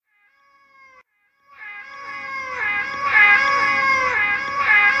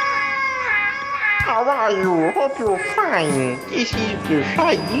how are you? Hope you're fine. This is the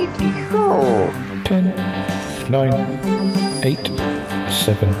Shy Yeti Show. 10, 9, 8,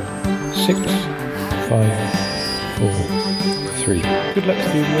 7, 6, 5, 4, 3. Good luck,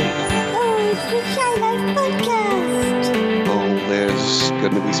 studio. Oh, it's the Shy Life Podcast. Oh, there's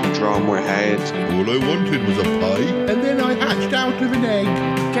going to be some drama ahead. All I wanted was a pie, and then I hatched out of an egg.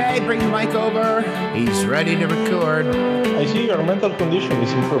 Okay, bring the mic over. He's ready to record. I see your mental condition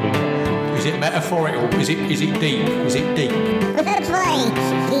is improving. Is it metaphorical? Is it deep? Is it deep? Good boy.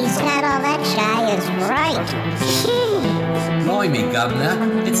 He's not all that shy as right. Blimey,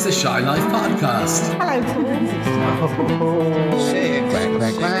 Governor, it's the Shy Life Podcast. Hello. Sick. Quack,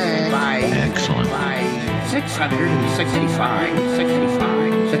 quack, quack. Bye. Excellent. Bye. 665,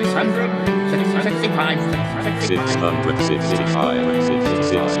 65, 600, 665,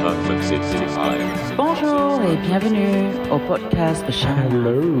 665. Bonjour et bienvenue au podcast The Shy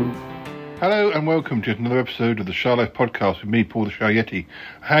Life. Hello and welcome to another episode of the Shy Life Podcast with me, Paul the Shy Yeti.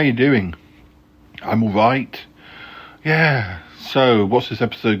 How are you doing? I'm alright. Yeah, so what's this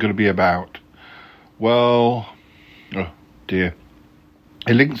episode going to be about? Well, oh dear.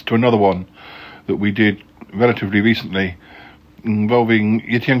 It links to another one that we did relatively recently involving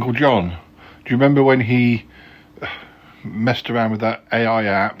Yeti Uncle John. Do you remember when he messed around with that AI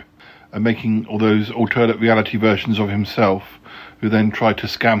app and making all those alternate reality versions of himself who then tried to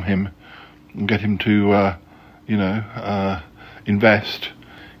scam him and get him to, invest,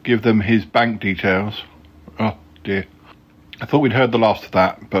 give them his bank details? Oh dear. I thought we'd heard the last of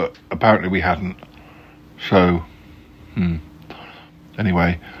that, but apparently we hadn't. So,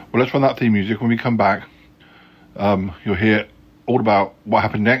 Anyway, well, let's run that theme music. When we come back, you'll hear all about what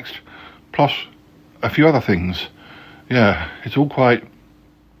happened next, plus a few other things. Yeah, it's all quite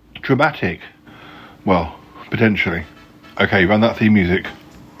dramatic. Well, potentially. Okay, run that theme music.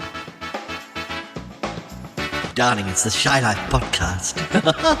 Darling, it's the Shy Life Podcast.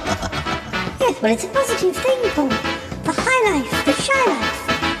 Yes, but it's a positive thing, Paul. The High Life, the Shy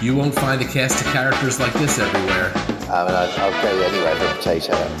Life. You won't find a cast of characters like this everywhere. I'll go anywhere for a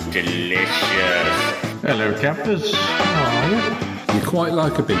potato. Delicious. Hello, campers. How are you? You quite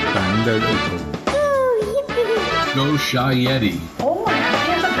like a big bang, don't you, Paul? Oh, yippee. Go Shy Yeti. Oh, he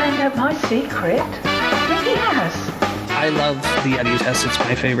hasn't found out my secret. Yeah, he has. I love the Yeti test. It's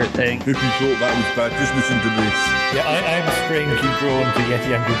my favorite thing. If you thought that was bad, just listen to this. Yeah, I'm strangely drawn to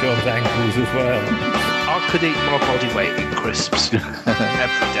Yeti Uncle John's ankles as well. I could eat my body weight in crisps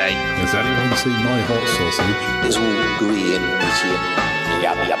every day. Has anyone seen my hot sausage? It's all gooey and meaty and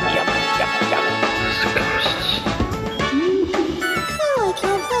yum, yum, yum, yum, yum. Oh, I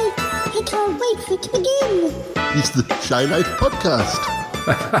can't wait. I can't wait for it to begin. It's the Shy Life Podcast.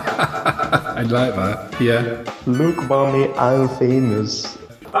 I like that, yeah. Look, mommy, I'm famous.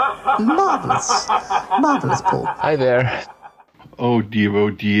 Marvellous. Marvellous, Paul. Hi there. Oh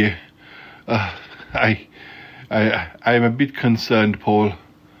dear. I'm a bit concerned, Paul.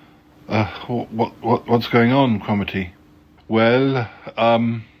 What's going on, Cromitty? Well,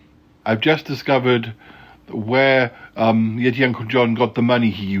 I've just discovered where Yeti Uncle John got the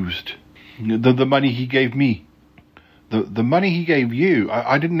money he used. The money he gave me. The money he gave you.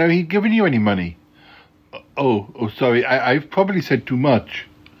 I didn't know he'd given you any money. Oh, sorry. I've probably said too much.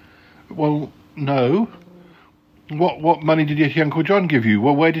 Well, no. What money did Yeti Uncle John give you?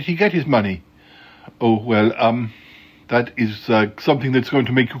 Well, where did he get his money? Oh, well, that is something that's going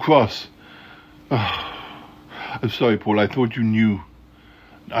to make you cross. Oh, I'm sorry, Paul. I thought you knew.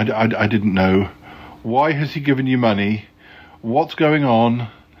 I didn't know. Why has he given you money? What's going on?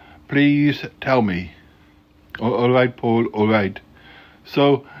 Please tell me. All right, Paul, all right.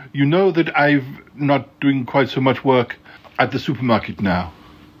 So, you know that I'm not doing quite so much work at the supermarket now?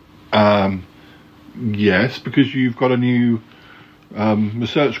 Yes, because you've got a new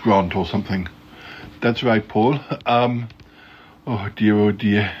research grant or something. That's right, Paul. Oh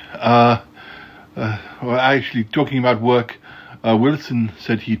dear. Well, actually, talking about work, Wilson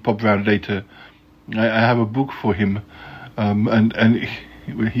said he'd pop round later. I have a book for him, and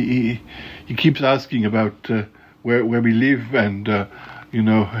he keeps asking about where we live, and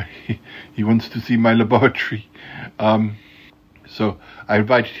he wants to see my laboratory. So I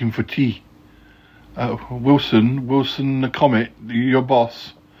invited him for tea. Wilson Comet, your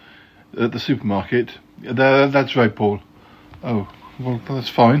boss at the supermarket. That's right, Paul. Oh, well, that's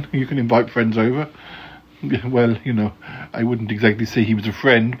fine. You can invite friends over. Well, I wouldn't exactly say he was a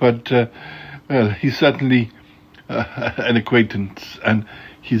friend, but well, he's certainly an acquaintance, and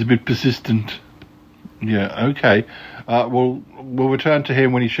he's a bit persistent. Yeah, okay. We'll return to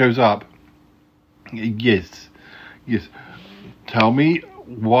him when he shows up. Yes. Tell me,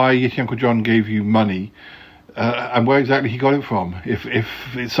 why Yeti Uncle John gave you money and where exactly he got it from, if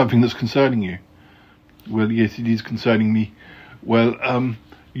it's something that's concerning you. Well, yes, it is concerning me. Well,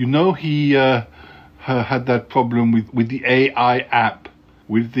 he had that problem with the AI app.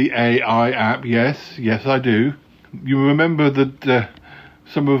 With the AI app, yes, I do. You remember that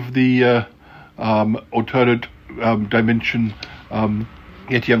some of the alternate dimension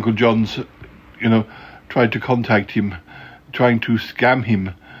Yeti Uncle Johns, tried to contact him, trying to scam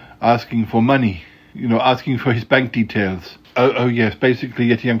him, asking for money, asking for his bank details. Oh yes, basically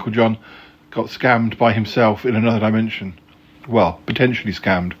Yeti Uncle John got scammed by himself in another dimension. Well, potentially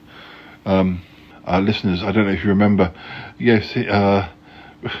scammed. Listeners, I don't know if you remember. Yes, that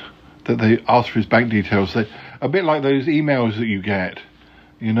they asked for his bank details. A bit like those emails that you get,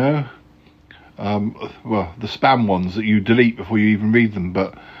 well, the spam ones that you delete before you even read them,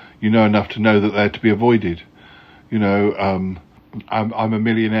 but you know enough to know that they're to be avoided. I'm a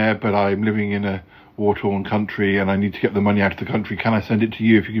millionaire, but I'm living in a war-torn country and I need to get the money out of the country. Can I send it to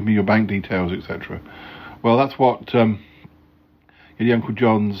you if you give me your bank details, etc.? Well, that's what Yeti Uncle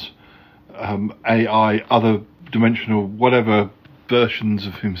John's AI, other dimensional, whatever versions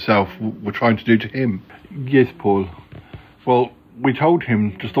of himself were trying to do to him. Yes, Paul. Well, we told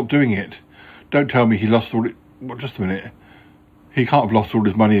him to stop doing it. Don't tell me he lost all it. Well, just a minute. He can't have lost all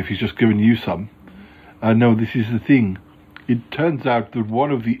his money if he's just given you some. No, this is the thing. It turns out that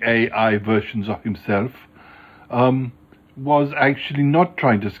one of the AI versions of himself was actually not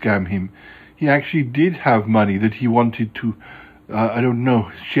trying to scam him. He actually did have money that he wanted to,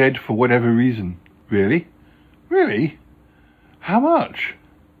 shed for whatever reason. Really? Really? How much?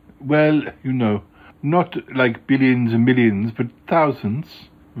 Well, not like billions and millions, but thousands.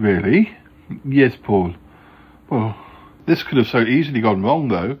 Really? Yes, Paul. Well, this could have so easily gone wrong,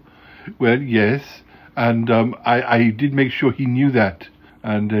 though. Well, yes, and I did make sure he knew that,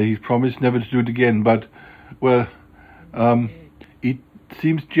 and he promised never to do it again, but, well, it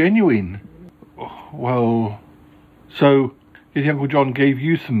seems genuine. Well, so Yeti Uncle John gave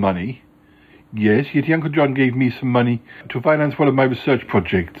you some money. Yes, Yeti Uncle John gave me some money to finance one of my research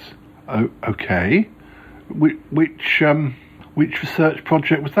projects. Oh, okay. Which research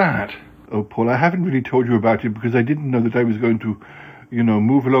project was that? Oh, Paul, I haven't really told you about it because I didn't know that I was going to,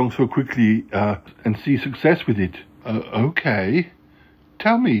 move along so quickly and see success with it. Okay.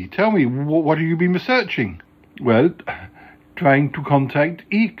 Tell me, what have you been researching? Well, trying to contact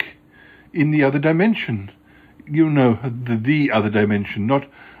Eek in the other dimension. The other dimension, not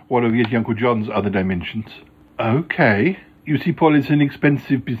one of Yeti Uncle John's other dimensions. Okay. You see, Paul, it's an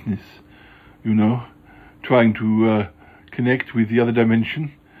expensive business, trying to connect with the other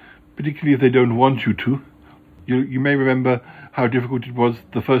dimension, particularly if they don't want you to. You may remember how difficult it was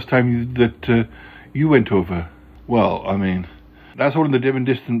the first time that you went over. Well, I mean, that's all in the dim and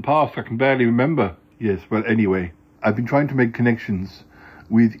distant past. I can barely remember. Yes, well, anyway, I've been trying to make connections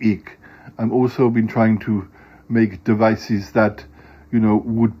with Eek. I've also been trying to make devices that,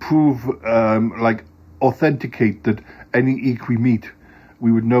 would prove, authenticate that any Eek we meet,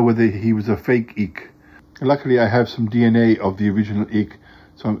 we would know whether he was a fake Eek. Luckily, I have some DNA of the original Eek,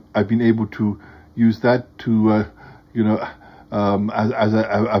 so I've been able to use that to, as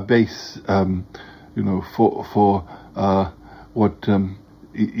a base, for what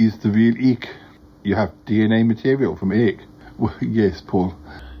is the real Eek. You have DNA material from Eek. Well, yes, Paul.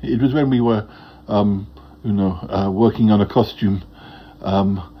 It was when we were, working on a costume.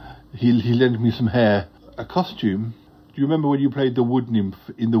 He lent me some hair. A costume? Do you remember when you played the wood nymph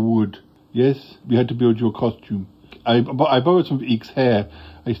in the wood? Yes, we had to build your costume. I borrowed some of Eek's hair.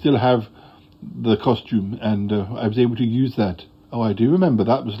 I still have the costume, and I was able to use that. Oh, I do remember.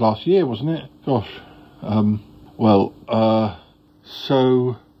 That was last year, wasn't it? Gosh.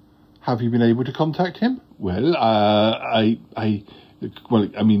 So, have you been able to contact him? Well,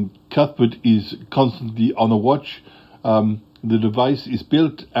 Cuthbert is constantly on the watch. The device is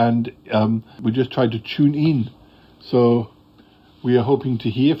built, and we're just trying to tune in. So, we are hoping to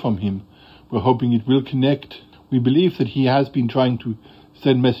hear from him. We're hoping it will connect. We believe that he has been trying to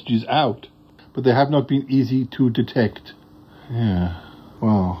send messages out, but they have not been easy to detect. Yeah,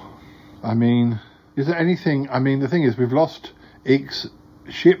 well, is there anything... the thing is, we've lost Eek's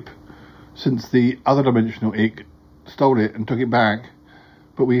ship since the other dimensional Eek stole it and took it back,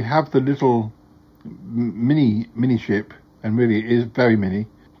 but we have the little mini ship, and really it is very mini.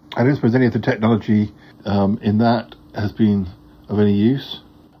 I don't suppose any of the technology in that has been of any use.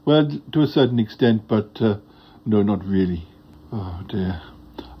 Well, to a certain extent, but no, not really. Oh dear.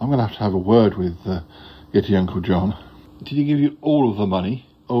 I'm going to have a word with Yeti Uncle John. Did he give you all of the money?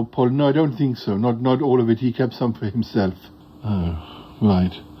 Oh, Paul, no, I don't think so. Not all of it. He kept some for himself. Oh,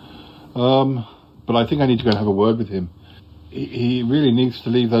 Right. But I think I need to go and have a word with him. He really needs to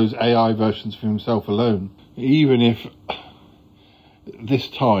leave those AI versions for himself alone. Even if this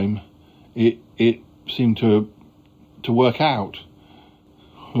time it seemed to work out.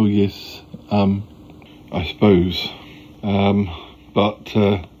 Oh yes, I suppose. But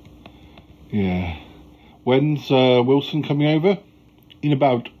yeah. When's Wilson coming over? In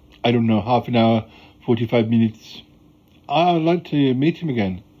about, I don't know, half an hour, 45 minutes. I'd like to meet him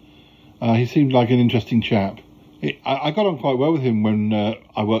again. He seemed like an interesting chap. I got on quite well with him when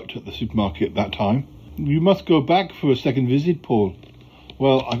I worked at the supermarket that time. You must go back for a second visit, Paul.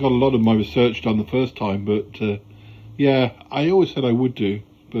 Well, I got a lot of my research done the first time, but yeah, I always said I would do.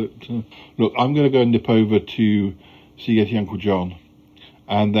 But look, I'm going to go and nip over to see Yeti Uncle John,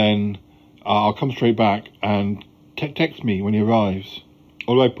 and then I'll come straight back and text me when he arrives.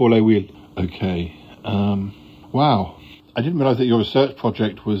 All right, Paul, I will. Okay. Wow. I didn't realise that your research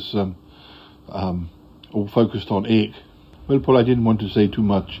project was all focused on Ick. Well, Paul, I didn't want to say too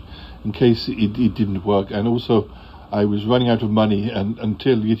much in case it didn't work, and also I was running out of money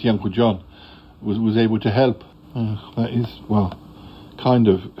until Yeti Uncle John was able to help. That is, well, kind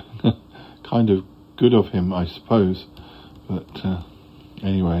of good of him, I suppose. But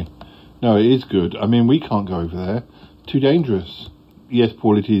anyway, no, it is good. I mean, we can't go over there. Too dangerous. Yes,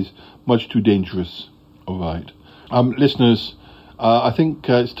 Paul, it is much too dangerous. All right. Listeners, I think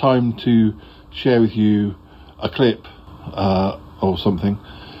it's time to share with you a clip or something,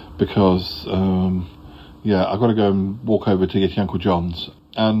 because yeah, I've got to go and walk over to Yeti Uncle John's,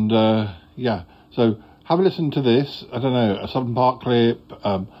 and yeah, so have a listen to this. I don't know, a Sutton Park clip,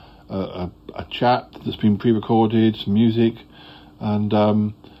 a chat that's been pre-recorded, some music, and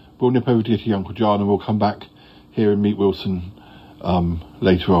we'll nip over to Yeti Uncle John, and we'll come back here and meet Wilson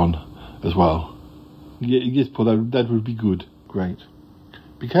later on as well. Yes, Paul, that would be good. Great.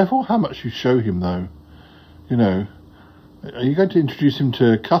 Be careful how much you show him, though. You know, are you going to introduce him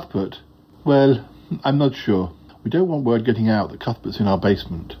to Cuthbert? Well, I'm not sure. We don't want word getting out that Cuthbert's in our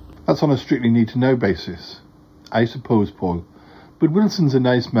basement. That's on a strictly need-to-know basis. I suppose, Paul. But Wilson's a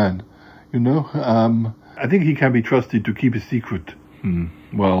nice man, you know. I think he can be trusted to keep a secret.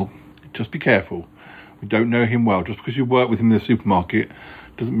 Well, just be careful. We don't know him well. Just because you work with him in the supermarket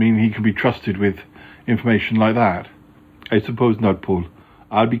doesn't mean he can be trusted with information like that. I suppose not, Paul.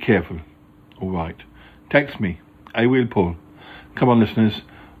 I'll be careful. All right. Text me. I will, Paul. Come on, listeners.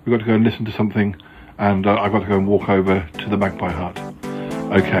 We've got to go and listen to something, and I've got to go and walk over to the Magpie Hut.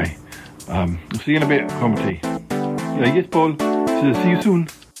 Okay. See you in a bit, Comedy. Yeah, yes, Paul. See you soon.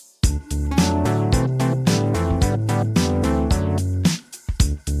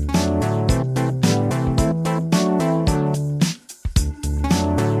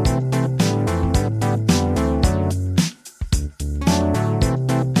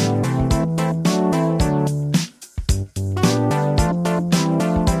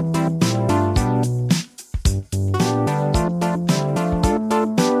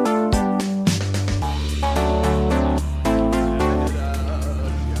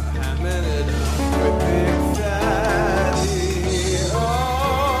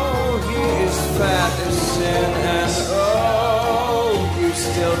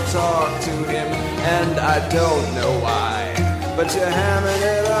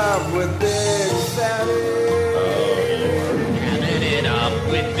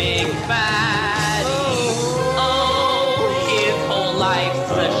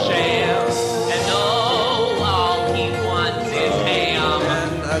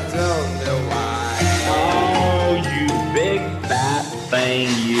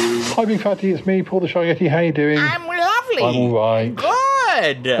 Hi, Big Fatty, it's me, Paul the Shy Yeti. How you doing? I'm lovely. I'm all right.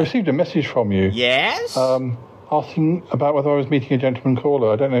 Good. I received a message from you. Yes? Asking about whether I was meeting a gentleman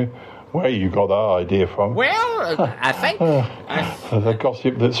caller. I don't know where you got that idea from. Well, I think... the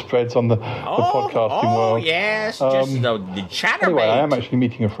gossip that spreads on the podcasting world. Oh, yes, just the chatterbait. Anyway, I am actually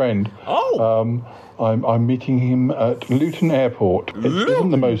meeting a friend. Oh. I'm meeting him at Luton Airport. It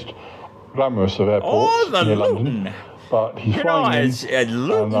isn't the most glamorous of airports near London. But he's flying in,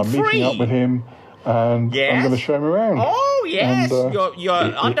 and I'm meeting up with him, and I'm going to show him around. Oh, yes, and, your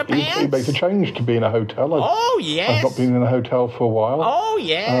underpants. It makes a change to be in a hotel. I've not been in a hotel for a while. Oh,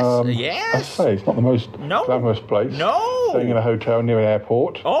 yes, yes. As I say, it's not the most glamorous place. No. Staying in a hotel near an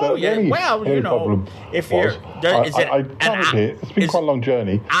airport. Oh, yeah, well, you know, if you're... It's been quite a long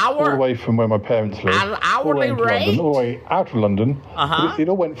journey. All the way from where my parents live. All the way into London, all the way out of London. It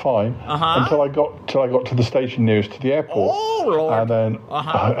all went fine until I got to the station nearest to the airport. Oh, Lord. And then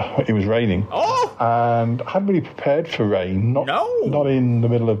it was raining. Oh. And I hadn't really prepared for rain. Not in the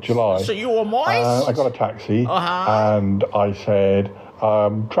middle of July. So you were moist? I got a taxi and I said,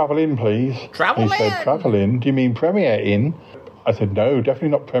 Travel Inn, please. Travel He said, Inn? Travel Inn? Do you mean Premier Inn? I said, no, definitely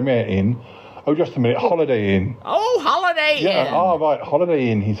not Premier Inn. Oh, just a minute, Holiday Inn. Oh, Holiday Yeah, Inn. oh, right, Holiday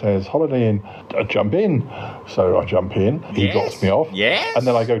Inn, he says. Holiday Inn. Jump in. So I jump in. He Yes. drops me off. Yes. And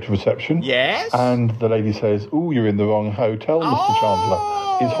then I go to reception. Yes. And the lady says, ooh, you're in the wrong hotel, Mr.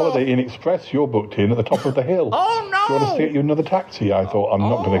 Chandler. It's Holiday Inn Express you're booked in at the top of the hill. Oh, no. Do you want us to get you another taxi? I thought, I'm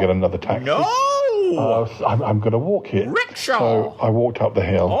not going to get another taxi. No. I'm going to walk it. Rickshaw. So I walked up the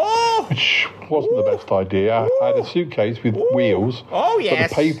hill, which wasn't the best idea. I had a suitcase with wheels. Oh, yes. But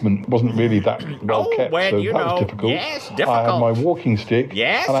the pavement wasn't really that well kept, well, so you that know, was difficult. yes, I had difficult. my walking stick.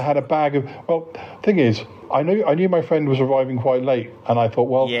 Yes. And I had a bag of... Well, thing is, I knew my friend was arriving quite late, and I thought,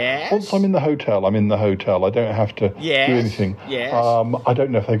 well, Yes. once I'm in the hotel, I'm in the hotel. I don't have to Yes. do anything. Yes. I don't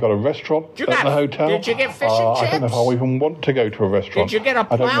know if they've got a restaurant You at got- the hotel. did you get fish and I don't know if chips? I even want to go to a restaurant. Did you get a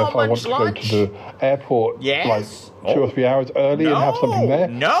I don't know if I want plowman's to go lunch? to the airport Yes. like 2 or 3 hours early and have something there.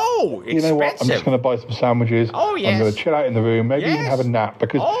 No, You know what? I'm expensive. just going to buy some sandwiches. Oh, yes. I'm going to chill out in the room, maybe even Yes. have a nap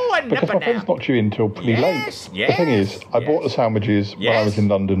because a my nap. friend's not due in until pretty Yes, late. The thing is, I bought the sandwiches when I Yes. was in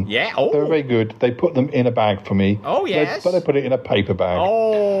London. Yeah, They were very good. They put them in a bag for me. Oh, yes. But they put it in a paper bag,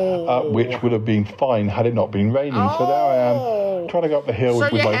 which would have been fine had it not been raining. So there I am, trying to go up the hill So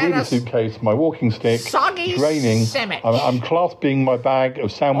with you my had wheelie a suitcase, my walking stick. soggy It's raining. sandwich. I'm clasping my bag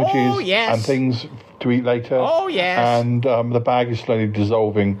of sandwiches Oh, yes. and things to eat later. Oh, yes. And the bag is slowly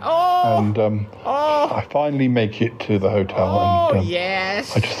dissolving. And I finally make it to the hotel. And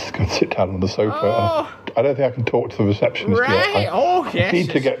yes. I just going to sit down on the sofa. And I don't think I can talk to the receptionist Right. yet. Oh, yes, I need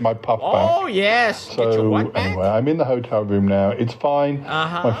to yes. get my puff Oh, back. yes. Get your So what back? anyway, I'm in the hotel room now. It's fine.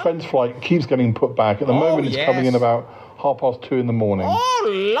 My friend's flight keeps getting put back. At the moment, it's coming in yes. about 2:30 in the morning.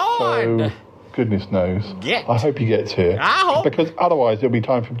 Oh, Lord. So, goodness knows. Get. I hope he gets here. I hope. Because otherwise, it'll be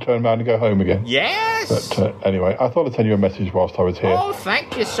time for him to turn around and go home again. Yes. But anyway, I thought I'd send you a message whilst I was here. Oh,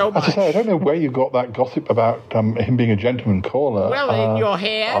 thank you so As much. I say, I don't know where you got that gossip about him being a gentleman caller. Well, in your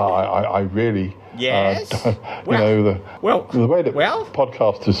head. I really... Yes. you know, the way that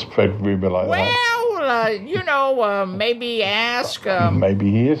podcasters spread rumour like that. Well, maybe ask...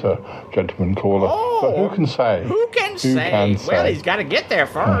 Maybe he is a gentleman caller. But who can say? Who can say? Well, he's got to get there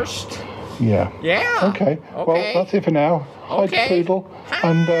first. Yeah. Yeah. Okay. Well, that's it for now. Hi, Okay. Poodle.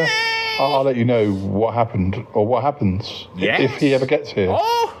 And I'll let you know what happened or what happens if he ever gets here.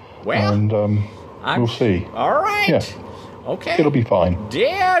 Oh, well. And we'll see. All right. Yeah. Okay. It'll be fine.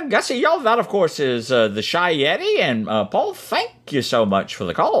 Dear Gussie, y'all, that, of course, is the Shy Yeti. And, Paul, thank you so much for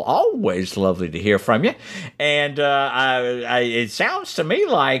the call. Always lovely to hear from you. And it sounds to me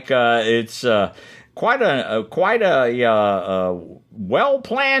like it's quite a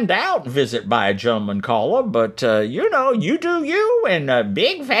well-planned out visit by a gentleman caller. But, you do you. And,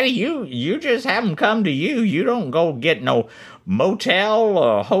 Big Fatty, you just have them come to you. You don't go get no motel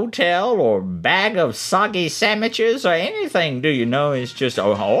or hotel or bag of soggy sandwiches or anything, do you know? It's just,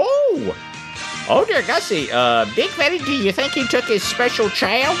 oh dear Gussie, Big Fatty, do you think he took his special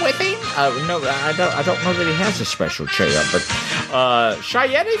chair with him? No, I don't know that he has a special chair, but Shy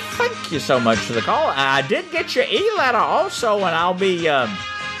Yeti, thank you so much for the call. I did get your e-letter also, and I'll be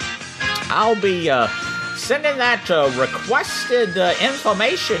sending that requested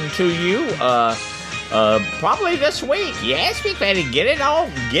information to you probably this week. Yes, Big Fatty, get it done,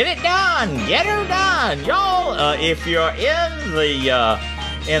 get her done, y'all. If you're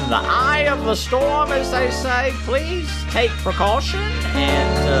in the eye of the storm, as they say, please take precaution.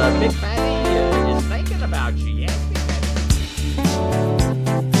 And Big Fatty is thinking about you. Yes, Big Fatty.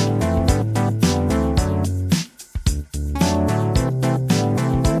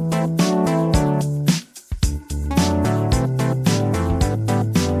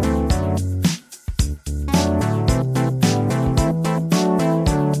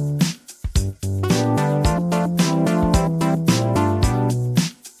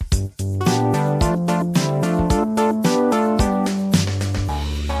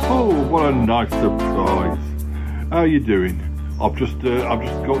 Oh, what a nice surprise! How are you doing? I've just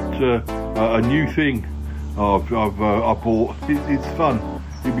got a new thing. I bought. It's fun.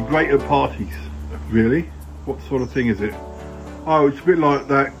 It'd be great at parties. Really? What sort of thing is it? Oh, it's a bit like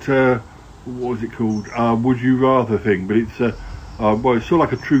that. What is it called? Would you rather thing? But it's well, it's sort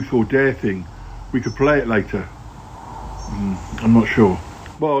of like a truth or dare thing. We could play it later. I'm not sure.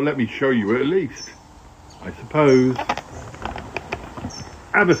 Well, let me show you at least. I suppose.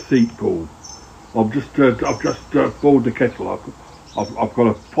 Have a seat, Paul. I've just boiled the kettle. I've got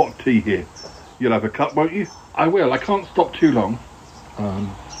a pot of tea here. You'll have a cup, won't you? I will. I can't stop too long.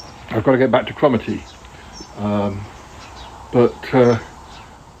 I've got to get back to Cromarty. But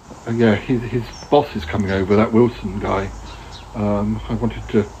yeah, his boss is coming over, that Wilson guy. I wanted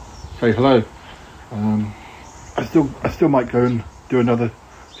to say hello. I still might go and do another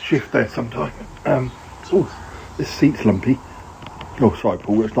shift there sometime. This seat's lumpy. Oh, sorry,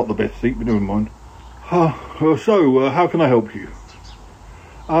 Paul, it's not the best seat, but never mind. So, how can I help you?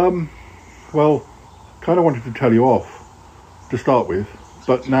 Well, kind of wanted to tell you off to start with,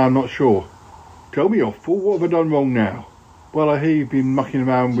 but now I'm not sure. Tell me off, Paul, what have I done wrong now? Well, I hear you've been mucking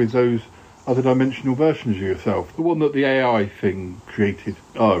around with those other dimensional versions of yourself, the one that the AI thing created.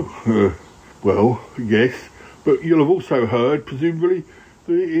 Oh, well, yes, but you'll have also heard, presumably,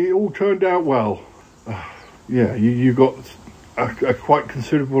 that it all turned out well. Yeah, you got a quite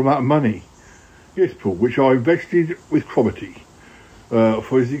considerable amount of money. Yes, Paul, which I invested with Cromitty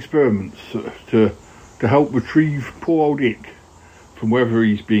for his experiments to help retrieve poor old Ick from wherever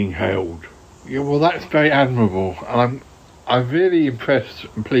he's being held. Yeah, well, that's very admirable, and I'm really impressed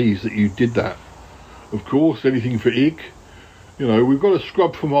and pleased that you did that. Of course, anything for Ick. You know, we've got to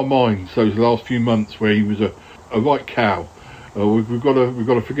scrub from our minds those last few months where he was a right cow. We've got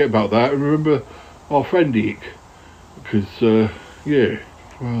to forget about that and remember our friend Ick. Because, yeah,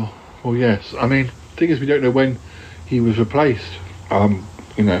 well, yes. I mean, the thing is, we don't know when he was replaced.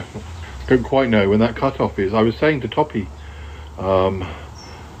 You know, don't quite know when that cut-off is. I was saying to Toppy, not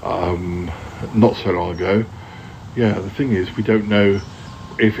so long ago, yeah, the thing is, we don't know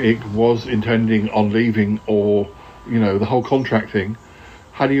if Ick was intending on leaving or, you know, the whole contract thing.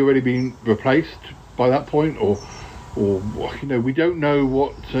 Had he already been replaced by that point, or you know, we don't know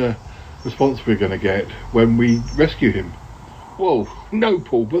what response we're going to get when we rescue him. Well, no,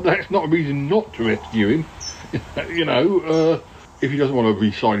 Paul, but that's not a reason not to rescue him. You know, if he doesn't want to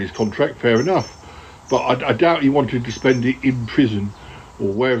re-sign his contract, fair enough. But I doubt he wanted to spend it in prison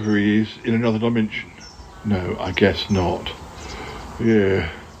or wherever he is in another dimension. No, I guess not.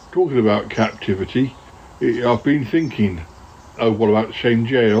 Yeah, talking about captivity, I've been thinking, oh, what about Shane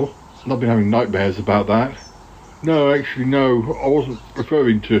Jail? I've been having nightmares about that. No, actually, no, I wasn't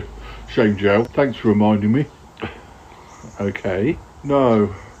referring to Shane Jail. Thanks for reminding me. Okay.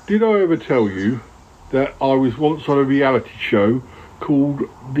 No. Did I ever tell you that I was once on a reality show called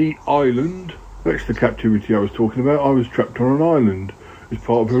The Island? That's the captivity I was talking about. I was trapped on an island as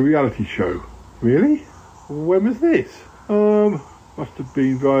part of a reality show. Really? When was this? Must have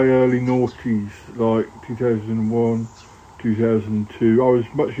been very early noughties, like 2001, 2002. I was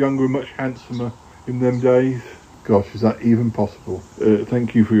much younger and much handsomer in them days. Gosh, is that even possible?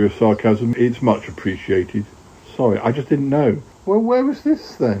 Thank you for your sarcasm. It's much appreciated. Sorry, I just didn't know. Well, where was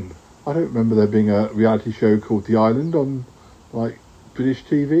this then? I don't remember there being a reality show called The Island on, like, British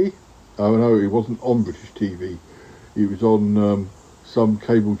TV. Oh, no, it wasn't on British TV. It was on some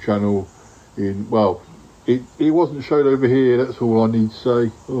cable channel in, well, it wasn't shown over here, that's all I need to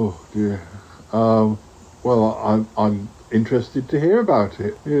say. Oh, dear. Well, I'm interested to hear about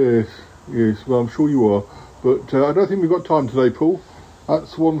it. Yes, well, I'm sure you are. But I don't think we've got time today, Paul.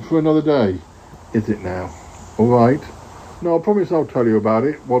 That's one for another day. Is it now? All right. No, I promise I'll tell you about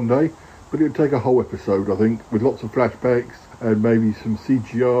it one day, but it'll take a whole episode, I think, with lots of flashbacks and maybe some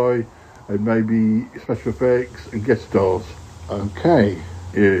CGI and maybe special effects and guest stars. Okay.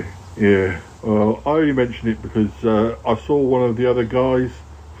 Yeah. Well, I only mention it because I saw one of the other guys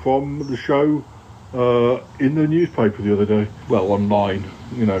from the show in the newspaper the other day. Well, online,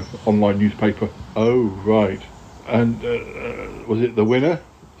 you know, online newspaper. Oh, right. And was it the winner?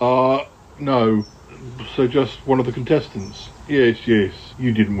 No. So just one of the contestants? Yes.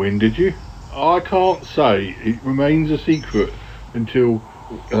 You didn't win, did you? I can't say. It remains a secret until,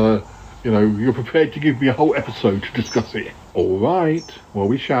 you know, you're prepared to give me a whole episode to discuss it. All right. Well,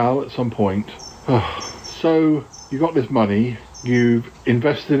 we shall at some point. So, you got this money. You've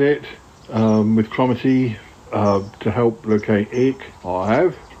invested it with Cromitty to help locate Ick. I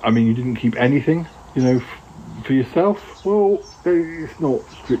have. I mean, you didn't keep anything, you know, for yourself. Well, it's not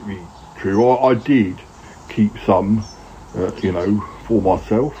strictly true. I did keep some, you know, for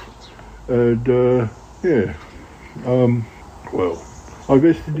myself. And, yeah. Well, I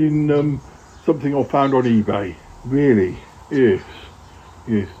invested in something I found on eBay. Really? Yes.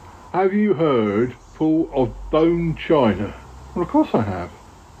 Have you heard, Paul, of bone china? Well, of course I have.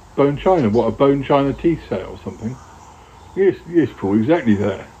 Bone china? What, a bone china tea set or something? Yes, Paul, exactly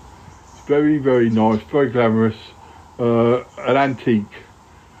that. It's very, very nice, very glamorous, an antique.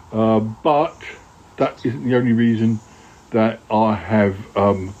 But that isn't the only reason that I have,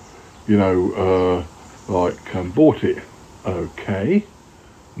 you know, bought it. Okay.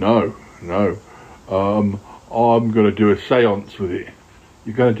 No. I'm going to do a seance with it.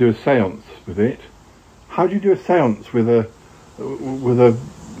 You're going to do a seance with it? How do you do a seance with a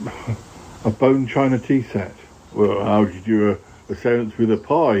bone china tea set? Well, how would you do a seance with a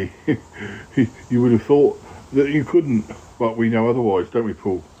pie? You would have thought that you couldn't, but we know otherwise, don't we,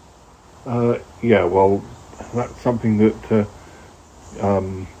 Paul? Yeah, well, that's something that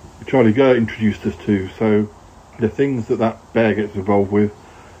Charlie Gurr introduced us to, so the things that bear gets involved with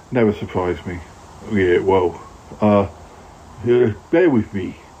never surprise me. Yeah, well, bear with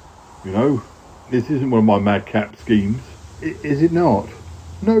me, you know. This isn't one of my madcap schemes. Is it not?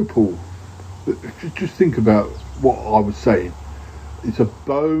 No, Paul. Just think about what I was saying. It's a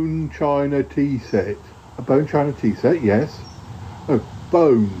bone china tea set. A bone china tea set, yes. Oh,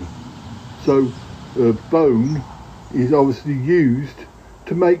 bone. So, bone is obviously used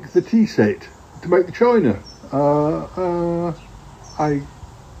to make the tea set, to make the china.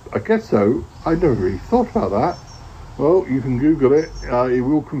 I guess so. I never really thought about that. Well, you can Google it. It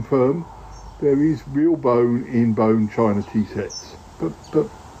will confirm there is real bone in bone china tea sets.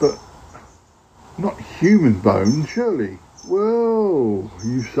 But not human bone, surely. Well,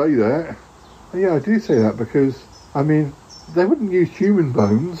 you say that. Yeah, I do say that because, I mean, they wouldn't use human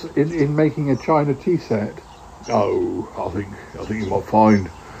bones in making a china tea set. Oh, I think you might find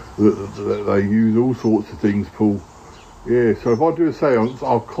that they use all sorts of things, Paul. Yeah, so if I do a seance,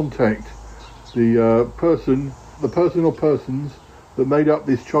 I'll contact the person or persons that made up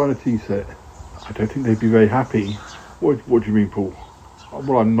this china tea set. I don't think they'd be very happy. What do you mean, Paul?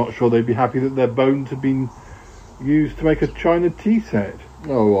 Well, I'm not sure they'd be happy that their bones have been used to make a china tea set.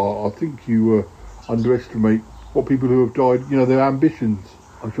 Oh, I think you underestimate what people who have died, you know, their ambitions.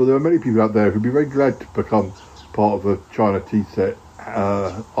 I'm sure there are many people out there who'd be very glad to become part of a china tea set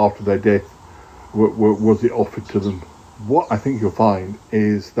after their death. Was it offered to them? What I think you'll find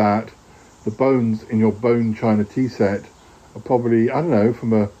is that the bones in your bone china tea set are probably, I don't know,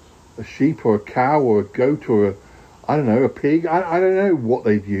 from a sheep or a cow or a goat or a pig. I don't know what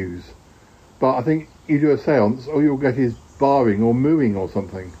they'd use. But I think you do a seance, all you'll get is barring or mooing or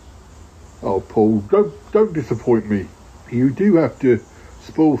something. Oh, Paul, don't disappoint me. You do have to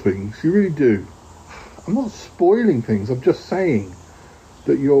spoil things, you really do. I'm not spoiling things, I'm just saying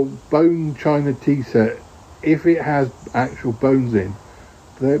that your bone china tea set, if it has actual bones in,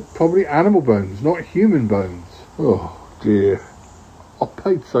 they're probably animal bones, not human bones. Oh dear, I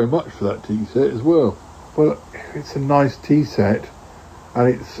paid so much for that tea set as well. Well, if it's a nice tea set and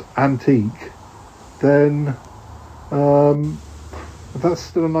it's antique, then that's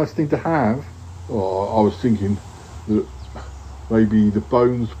still a nice thing to have. Oh, I was thinking that maybe the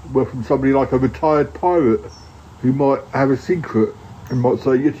bones were from somebody like a retired pirate who might have a secret and might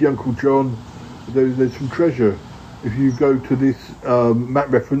say, Yeti Uncle John, there's some treasure. If you go to this map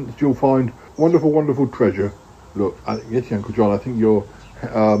reference, you'll find wonderful, wonderful treasure. Look, Yeti Uncle John, I think you're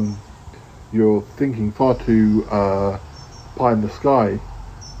thinking far too pie in the sky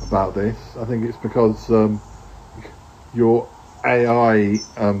about this. I think it's because your AI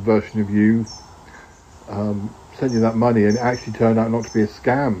version of you sent you that money and it actually turned out not to be a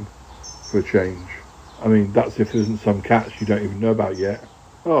scam for a change. I mean, that's if there isn't some catch you don't even know about yet.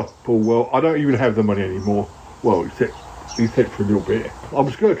 Oh, Paul, well, I don't even have the money anymore. Well, except for a little bit. I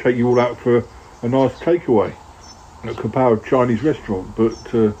was going to take you all out for a nice takeaway at Kapow Chinese restaurant,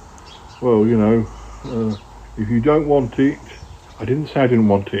 but, well, you know, if you don't want it, I didn't say I didn't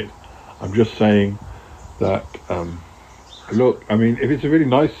want it. I'm just saying that, look, I mean, if it's a really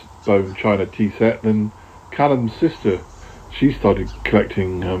nice bone china tea set, then Callum's sister, she started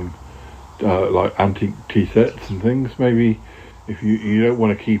collecting, like antique tea sets and things. Maybe if you don't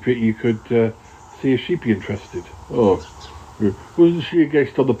want to keep it, you could see if she'd be interested. Oh, wasn't she a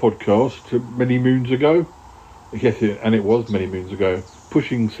guest on the podcast many moons ago? Yes, it was many moons ago,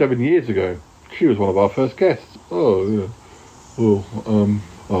 pushing 7 years ago. She was one of our first guests. Oh, yeah. Well,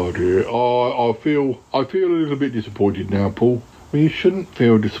 oh dear. I feel a little bit disappointed now, Paul. Well, you shouldn't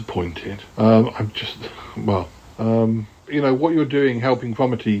feel disappointed. I'm just, well, you know, what you're doing helping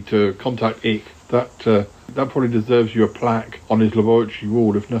Cromitty to contact Ick, that probably deserves you a plaque on his laboratory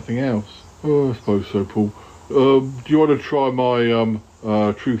wall, if nothing else. Oh, I suppose so, Paul. Do you want to try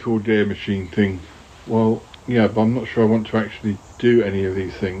my truth or dare machine thing? Well, yeah, but I'm not sure I want to actually do any of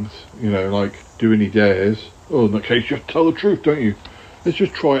these things. You know, like do any dares. Oh, in that case, you have to tell the truth, don't you? Let's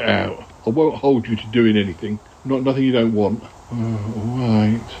just try it out. I won't hold you to doing anything. Nothing you don't want.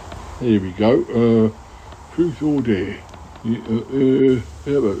 Alright. Here we go. Truth or dare?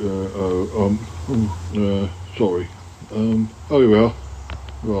 Sorry. Oh, we are.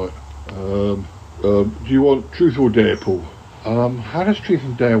 Right. Do you want truth or dare, Paul? How does truth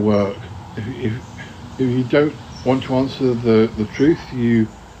and dare work? If you don't want to answer the truth, you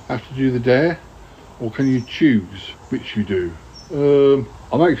have to do the dare? Or can you choose which you do?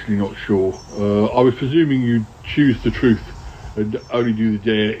 I'm actually not sure. I was presuming you'd choose the truth and only do the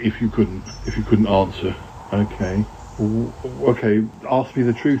dare if you couldn't answer. Okay. Okay, ask me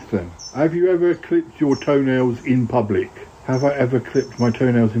the truth then. Have you ever clipped your toenails in public? Have I ever clipped my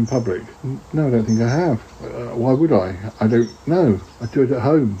toenails in public? No, I don't think I have. Why would I? I don't know. I do it at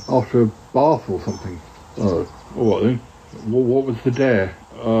home after a bath or something. Oh, what then? What was the dare?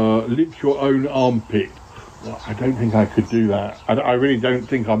 Lick your own armpit. Well, I don't think I could do that. I really don't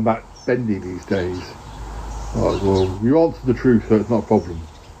think I'm that bendy these days. Oh, well, you answered the truth, so it's not a problem.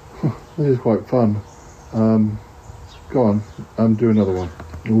 This is quite fun. Go on, do another one.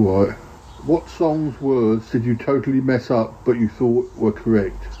 All right. What song's words did you totally mess up but you thought were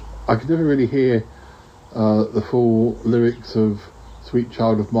correct? I could never really hear the full lyrics of Sweet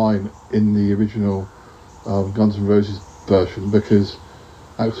Child of Mine in the original Guns N' Roses version because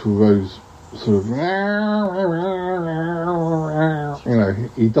Axl Rose sort of,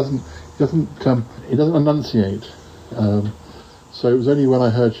 he doesn't enunciate. So it was only when I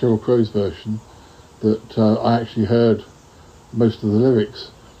heard Sheryl Crow's version that I actually heard most of the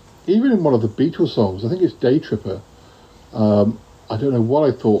lyrics. Even in one of the Beatles songs, I think it's Day Tripper, I don't know what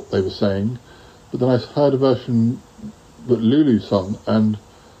I thought they were saying, but then I heard a version that Lulu sung, and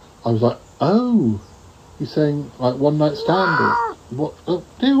I was like, oh, he's saying, like, one night stand, or, what,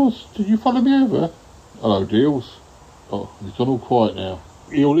 Deals, did you follow me over? Hello, Deals. Oh, he's gone all quiet now.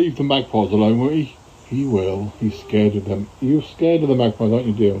 He'll leave the magpies alone, won't he? He will. He's scared of them. You're scared of the magpies, aren't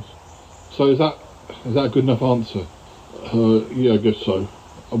you, Deals? So is that a good enough answer? Yeah, I guess so.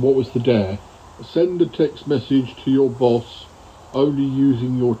 And what was the dare? Send a text message to your boss only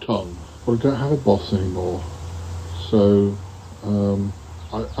using your tongue. Well, I don't have a boss anymore. So,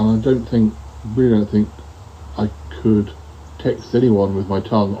 I really don't think I could text anyone with my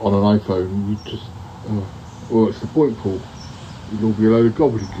tongue on an iPhone. You just, well, it's the point, Paul. You'd all be a load of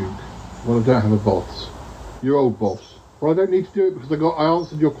gobbledygook. Well, I don't have a boss. Your old boss. Well, I don't need to do it because I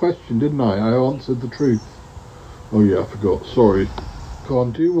answered your question, didn't I? I answered the truth. Oh yeah, I forgot. Sorry. Go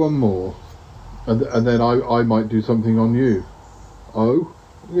on, do one more. And then I might do something on you. Oh?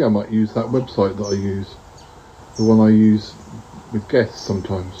 Yeah, I might use that website that I use. The one I use with guests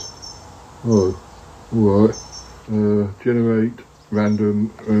sometimes. Oh. Alright. Generate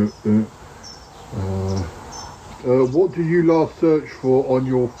random. What did you last search for on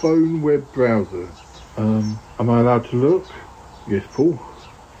your phone web browser? Am I allowed to look? Yes, Paul.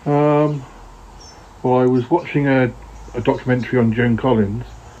 Well, I was watching a documentary on Joan Collins.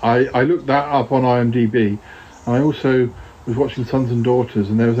 I looked that up on IMDb. And I also was watching Sons and Daughters,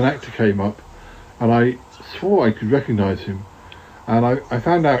 and there was an actor came up, and I swore I could recognise him. And I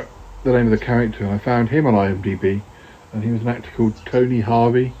found out the name of the character, and I found him on IMDb, and he was an actor called Tony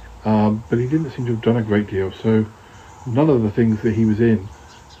Harvey, but he didn't seem to have done a great deal, so none of the things that he was in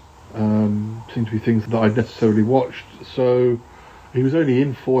seemed to be things that I'd necessarily watched. So he was only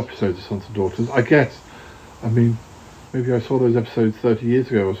in 4 episodes of Sons and Daughters. I guess, I mean, maybe I saw those episodes 30 years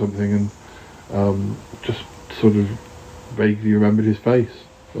ago or something, and just sort of vaguely remembered his face.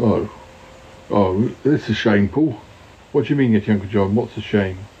 Oh, this is a shame, Paul. What do you mean, yes, Uncle John? What's a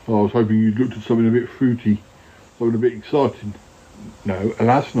shame? Oh, I was hoping you'd looked at something a bit fruity, something a bit exciting. No,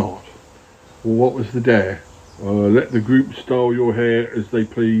 alas not. Well, what was the dare? Let the group style your hair as they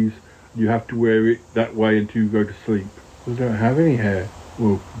please. You have to wear it that way until you go to sleep. I don't have any hair.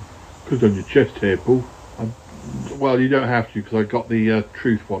 Well, because on your chest hair, Paul. Well, you don't have to, because I got the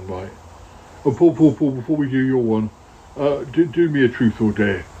truth one right. Oh, Paul, before we do your one, do me a truth or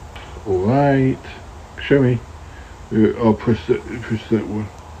dare. Alright. Show me. I'll push that one.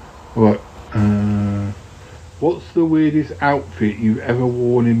 Alright. What's the weirdest outfit you've ever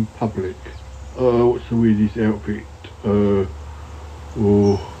worn in public? What's the weirdest outfit?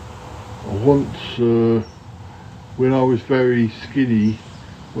 Once, when I was very skinny,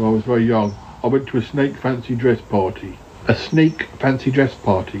 when I was very young, I went to a snake fancy dress party. A snake fancy dress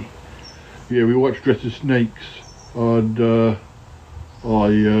party. Yeah, we watched Dress as Snakes, and I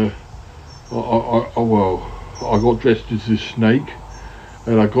got dressed as this snake,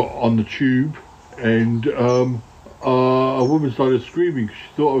 and I got on the tube, and a woman started screaming because she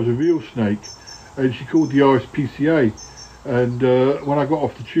thought I was a real snake, and she called the RSPCA. And when I got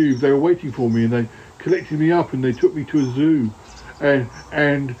off the tube, they were waiting for me, and they collected me up and they took me to a zoo, and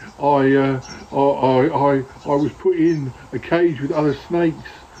I was put in a cage with other snakes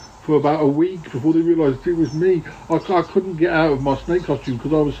for about a week before they realised it was me. I couldn't get out of my snake costume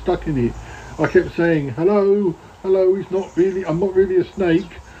because I was stuck in it. I kept saying, hello, I'm not really a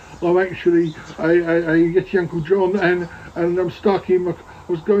snake. I'm actually a Yeti Uncle John, and I'm stuck in I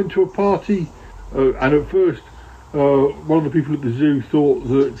was going to a party, and at first one of the people at the zoo thought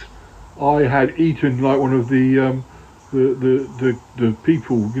that I had eaten like one of the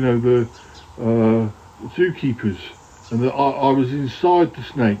people, the zookeepers, and that I was inside the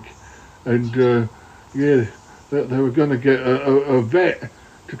snake, and they were going to get a vet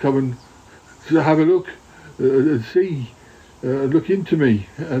to come and to have a look and see, look into me,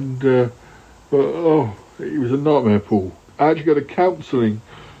 but it was a nightmare, Paul. I had to go to counselling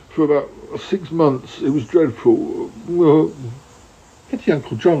for about 6 months. It was dreadful. Kitty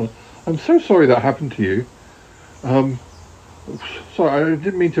Uncle John, I'm so sorry that happened to you. Sorry, I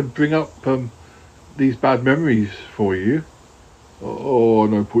didn't mean to bring up these bad memories for you. Oh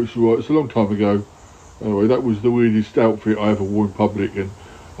no, Paul, it's all right. It's a long time ago. Anyway, that was the weirdest outfit I ever wore in public, and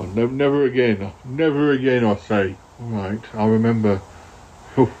I'll never again, I say. All right, I remember.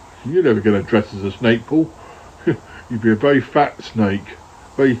 Oh, you're never going to dress as a snake, Paul. You'd be a very fat snake,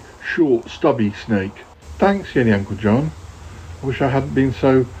 very short, stubby snake. Thanks, Yenny Uncle John. I wish I hadn't been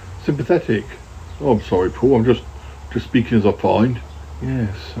so sympathetic. Oh, I'm sorry, Paul. I'm just speaking as I find.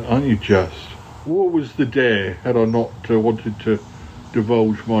 Yes, aren't you just? What was the dare had I not wanted to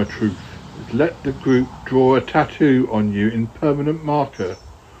divulge my truth? Let the group draw a tattoo on you in permanent marker.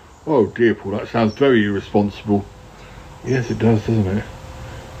 Oh dear, Paul, that sounds very irresponsible. Yes, it does, doesn't it?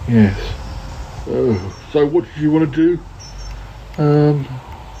 Yes. Oh, so what did you want to do?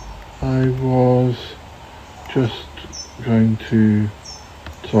 I was just going to...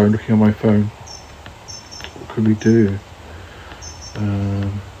 Sorry, I'm looking at my phone. What could we do?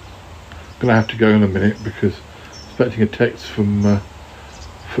 I'm gonna have to go in a minute because I'm expecting a text from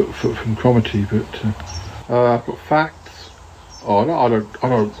Cromitty, but I've got facts. Oh no, I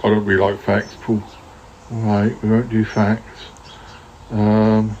don't really like facts, Paul. Right, we won't do facts.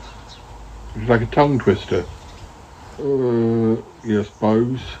 It's like a tongue twister. Yeah, I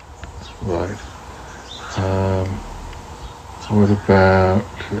suppose. Right. What about?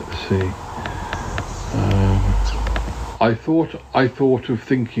 Let's see. I thought of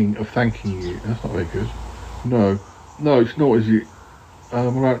thanking you. That's not very good. No, it's not, is it?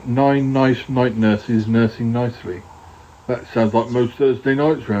 About 9 nice night nurses nursing nicely. That sounds like most Thursday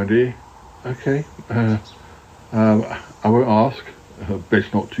nights round here. Okay. I won't ask.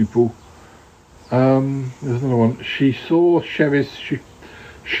 Best not to, Paul. There's another one. She saw Sheriff's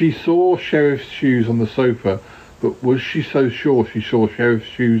shoes on the sofa, but was she so sure she saw Sheriff's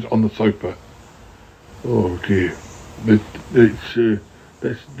shoes on the sofa? Oh dear. That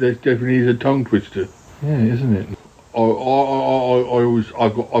definitely is a tongue twister. Yeah, isn't it?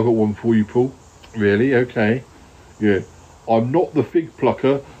 I've got one for you, Paul. Really? Okay. Yeah. I'm not the fig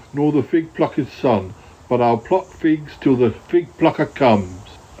plucker, nor the fig plucker's son, but I'll pluck figs till the fig plucker comes.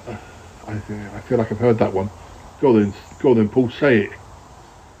 I feel like I've heard that one. Go on then, Paul, say it.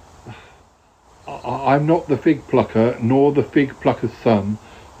 I'm not the fig plucker, nor the fig plucker's son,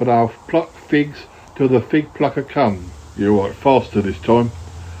 but I'll pluck figs till the fig plucker comes. You're right, faster this time.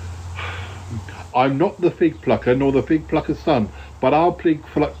 I'm not the fig plucker, nor the fig plucker's son, but I'll pluck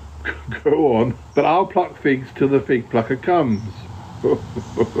figs till the fig plucker comes.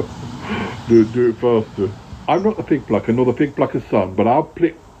 do it faster. I'm not the fig plucker, nor the fig plucker's son, but I'll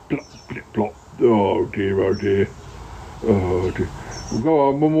plop. Oh dear. Oh dear. Go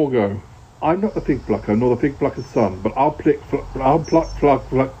on, one more go. I'm not the fig plucker, nor the fig plucker's son, but I'll pluck.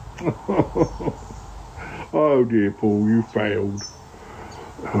 Oh dear, Paul, you failed.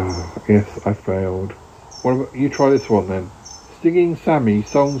 Yes, I failed. What about you? Try this one then. Singing Sammy,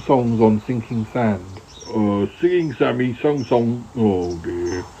 songs on sinking sand. Singing Sammy, song. Oh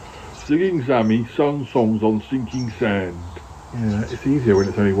dear. Singing Sammy, songs on sinking sand. Yeah, it's easier when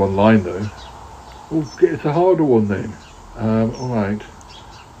it's only one line though. Oh, it's a harder one then. Alright.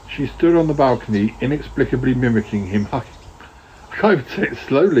 She stood on the balcony, inexplicably mimicking him. I can't even say it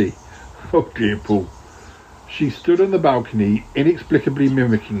slowly. Oh dear, Paul. She stood on the balcony, inexplicably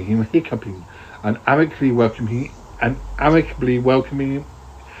mimicking him, hiccuping, and amicably welcoming him.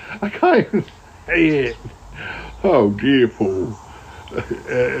 I can't even say it. Oh dear, Paul.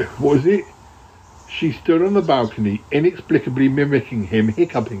 What is it? She stood on the balcony, inexplicably mimicking him,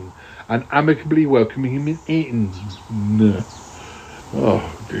 hiccuping, and amicably welcoming him in Eton. Oh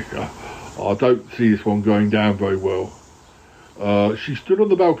dear. I don't see this one going down very well. She stood on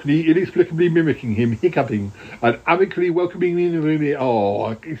the balcony, inexplicably mimicking him, hiccuping, and amicably welcoming him in.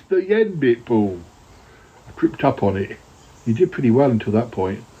 Oh, it's the end bit, Paul. I tripped up on it. You did pretty well until that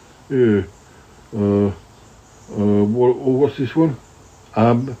point. What's this one?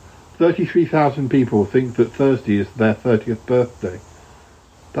 33,000 people think that Thursday is their 30th birthday.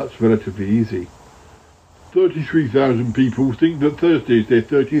 That's relatively easy. 33,000 people think that Thursday is their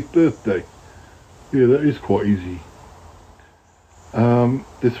 30th birthday. Yeah, that is quite easy.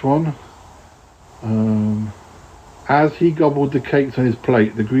 This one. As he gobbled the cakes on his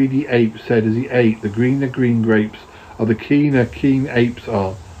plate, the greedy ape said as he ate, the greener green grapes are the keener keen apes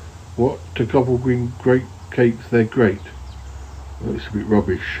are. What? To gobble green grape cakes, they're great. Well, it's a bit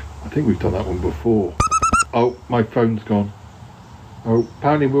rubbish. I think we've done that one before. Oh, my phone's gone. Oh,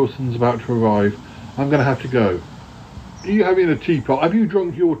 apparently Wilson's about to arrive. I'm going to have to go. Are you having a teapot? Have you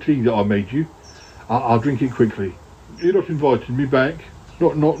drunk your tea that I made you? I'll drink it quickly. You're not inviting me back?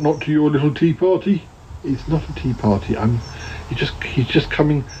 Not to your little tea party? It's not a tea party. He's just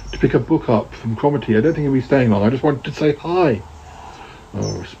coming to pick a book up from Cromitty. I don't think he'll be staying long. I just wanted to say hi.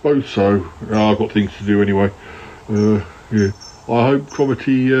 Oh, I suppose so. I've got things to do anyway. Yeah. I hope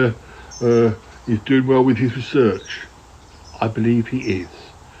Cromitty is doing well with his research. I believe he is.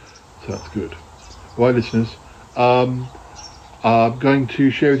 So that's good. Right, listeners. I'm going to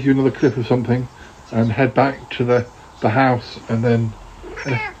share with you another clip of something and head back to the house and then...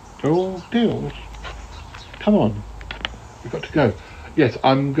 oh, deals. Come on. We've got to go. Yes,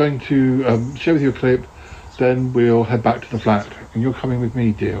 I'm going to share with you a clip, then we'll head back to the flat. And you're coming with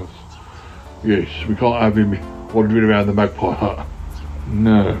me, deals. Yes, we can't have him wandering around the magpie hut.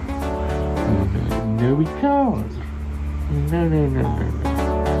 No. No, we can't. No.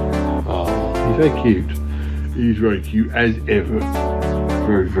 Oh, he's very cute. He's very cute, as ever.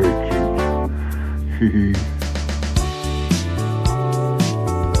 Very, very cute.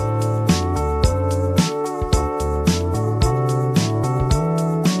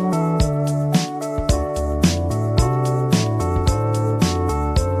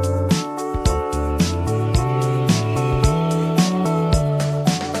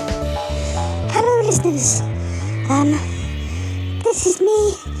 This is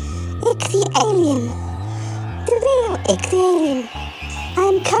me, Ick the Alien. The real Ick the Alien. I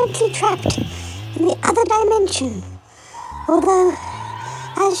am currently trapped in the other dimension. Although,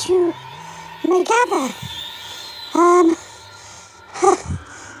 as you may gather,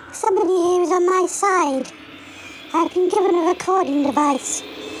 somebody here is on my side. I've been given a recording device.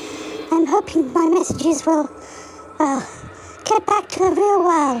 I'm hoping my messages will, get back to the real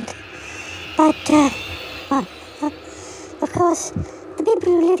world. But, of course, the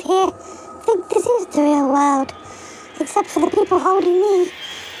people who live here think this is the real world. Except for the people holding me,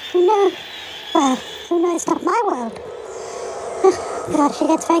 who know it's not my world. Gosh, it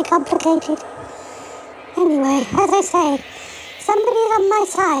gets very complicated. Anyway, as I say, somebody's on my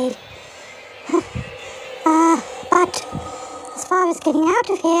side. But as far as getting out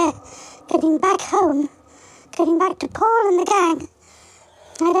of here, getting back home, getting back to Paul and the gang,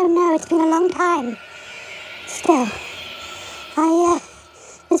 I don't know, it's been a long time. Still, I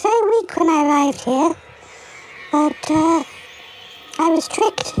was very weak when I arrived here, but I was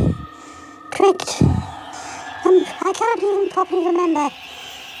tricked. I cannot even properly remember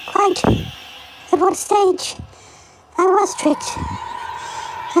quite at what stage I was tricked.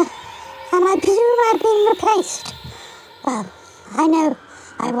 And I presume I've been replaced. Well, I know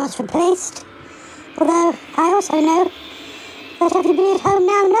I was replaced, although I also know that everybody at home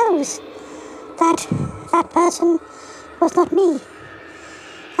now knows that that person was not me.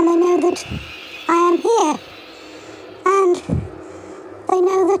 And they know that I am here. And they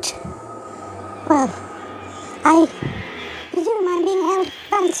know that, well, I presume I'm being held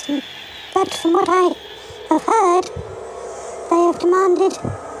ransom. But from what I have heard, they have demanded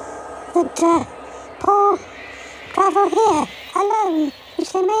that Paul travel here alone,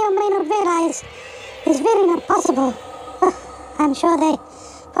 which they may or may not realise is really not possible. I'm sure they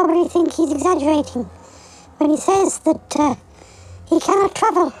probably think he's exaggerating when he says that he cannot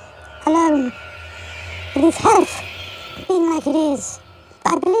travel alone with his health being like it is.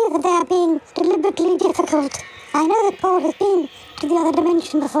 I believe that they are being deliberately difficult. I know that Paul has been to the other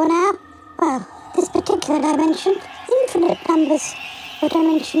dimension before now. Well, this particular dimension, infinite numbers of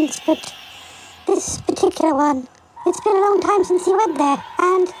dimensions, but this particular one, it's been a long time since he went there,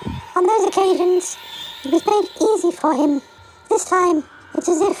 and on those occasions, it was made easy for him. This time, it's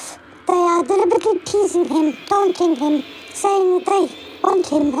as if they are deliberately teasing him, taunting him, saying that they want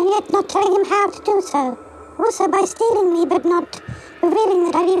him, and yet not telling him how to do so. Also by stealing me, but not revealing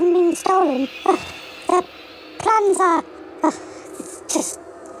that I'd even been stolen. Their plans are just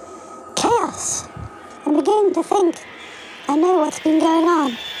chaos. I'm beginning to think I know what's been going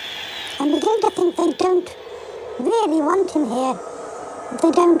on. I'm beginning to think they don't really want him here. That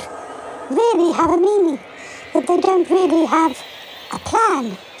they don't really have a meaning. That they don't really have a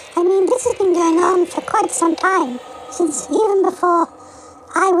plan. I mean, this has been going on for quite some time. Since even before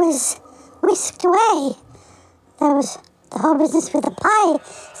I was whisked away. There was the whole business with the pie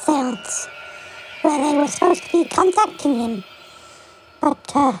seance. where they were supposed to be contacting him.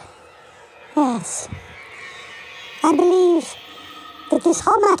 But, yes. I believe that this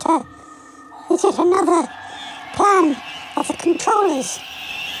whole matter is yet another plan of the controllers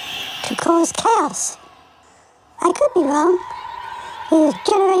to cause chaos. I could be wrong. He is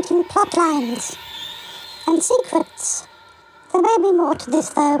generating plot lines and secrets. There may be more to this,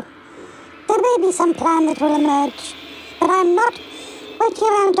 though. There may be some plan that will emerge, but I'm not waiting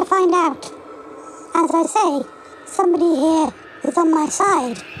around to find out. As I say, somebody here is on my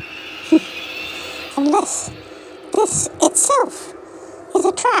side. Unless this itself is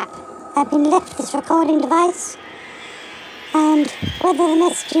a trap. I've been left this recording device, and whether the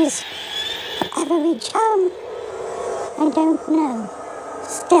messages will ever reach home, I don't know.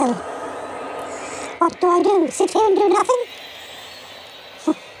 Still, what do I do? Sit here and do nothing?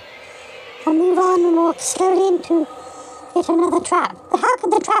 I'll move on and walk slowly into yet another trap. But how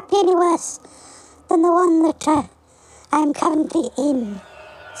could the trap be any worse than the one that I am currently in?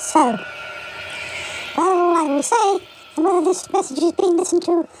 So, well, all I will say, and whether this message is being listened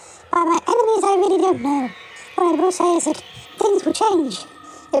to by my enemies, I really don't know. What I will say is that things will change.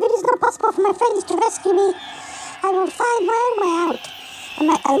 If it is not possible for my friends to rescue me, I will find my own way out, and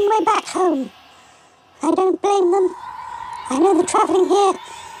my own way back home. I don't blame them. I know that travelling here,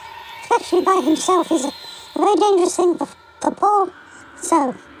 especially by himself, is a very dangerous thing for Paul.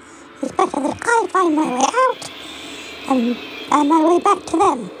 So, it's better that I find my way out, and find my way back to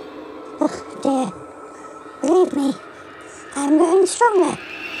them. Oh dear. Believe me, I am growing stronger.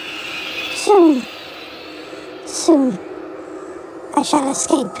 Soon, I shall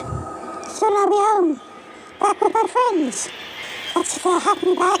escape. Soon I'll be home, back with my friends. That's if they'll have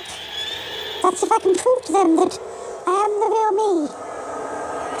me back. That's if I can prove to them that I am the real me.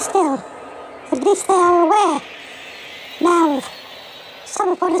 Still, at least they are aware now of some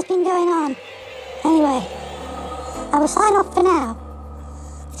of what has been going on. Anyway, I will sign off for now.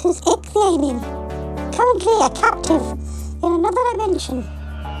 This is Ick the Alien, currently a captive in another dimension,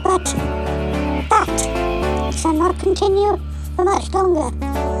 but that shall not continue for much longer.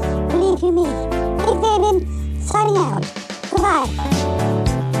 Believe you me, Ick the Alien, signing out. Goodbye.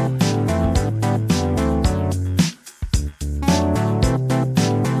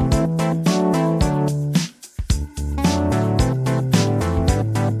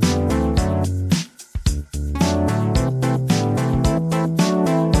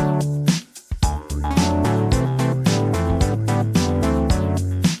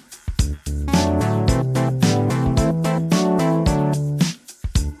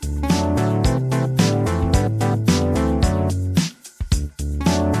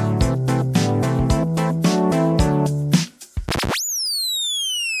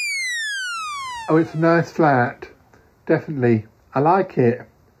 Oh, it's a nice flat. Definitely. I like it.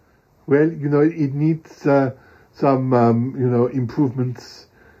 Well, it needs some, improvements.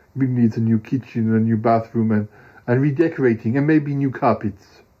 It needs a new kitchen, a new bathroom, and redecorating, and maybe new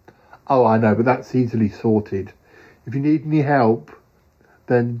carpets. Oh, I know, but that's easily sorted. If you need any help,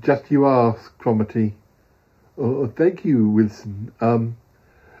 then just you ask, Cromitty. Oh, thank you, Wilson. And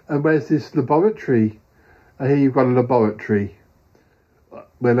where's this laboratory? I hear you've got a laboratory.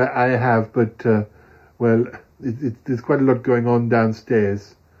 Well, I have, but, there's quite a lot going on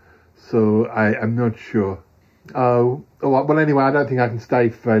downstairs, so I'm not sure. Oh, well, anyway, I don't think I can stay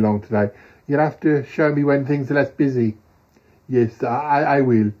for very long today. You'll have to show me when things are less busy. Yes, I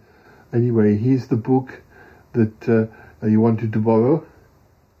will. Anyway, here's the book that you wanted to borrow.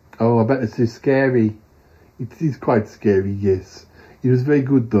 Oh, I bet this is scary. It is quite scary, yes. It was very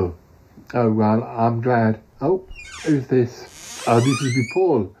good, though. Oh, well, I'm glad. Oh, who's this? This is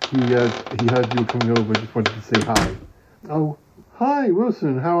Paul. He heard you were coming over, just wanted to say hi. Oh, hi,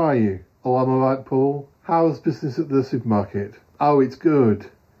 Wilson, how are you? Oh, I'm alright, Paul. How's business at the supermarket? Oh, it's good.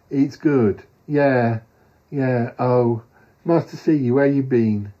 It's good. Yeah. Oh, nice to see you. Where you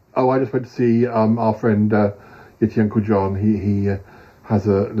been? Oh, I just went to see our friend Yeti Uncle John. He has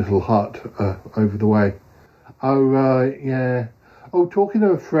a little hut over the way. Oh, yeah. Oh, talking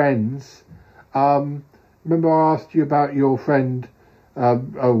of friends, remember I asked you about your friend,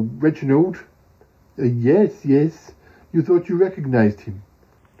 Reginald? Yes. You thought you recognised him.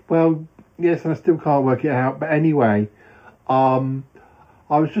 Well, yes, I still can't work it out. But anyway, I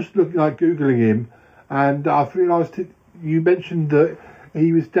was just Googling him, and I've realised you mentioned that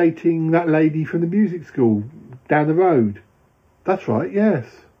he was dating that lady from the music school down the road. That's right, yes.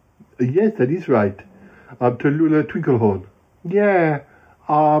 Yes, that is right. Tallulah Twinklehorn. Yeah,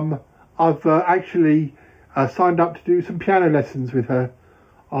 I've actually signed up to do some piano lessons with her.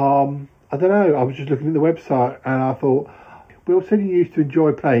 I don't know, I was just looking at the website and I thought, Wilson used to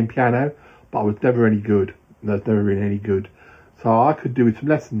enjoy playing piano, but I was never any good. There's never been any good. So I could do with some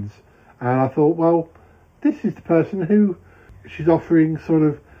lessons. And I thought, well, this is the person who she's offering sort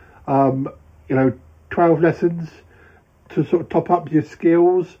of, 12 lessons to sort of top up your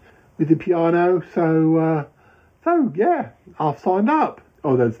skills with the piano. So yeah, I've signed up.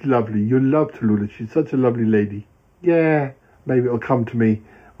 Oh, that's lovely. You'll love Tallulah. She's such a lovely lady. Yeah, maybe it'll come to me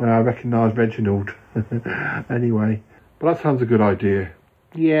when I recognise Reginald. Anyway, but that sounds a good idea.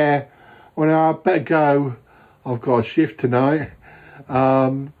 Yeah, well, I better go. I've got a shift tonight.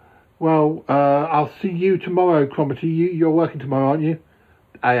 I'll see you tomorrow, Cromitty. You're working tomorrow, aren't you?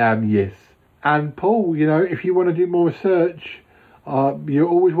 I am, yes. And Paul, if you want to do more research, you're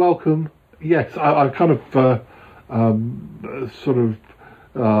always welcome. Yes, I kind of, I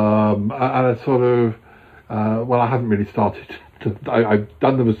haven't really started. I've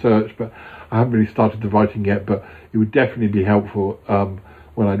done the research, but I haven't really started the writing yet. But it would definitely be helpful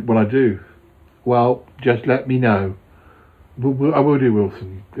when I do. Well, just let me know. I will do,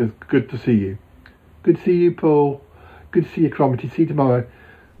 Wilson. It's good to see you. Good to see you, Paul. Good to see you, Cromitty. See you tomorrow.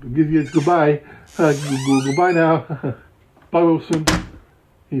 Goodbye. Goodbye now. Bye, Wilson.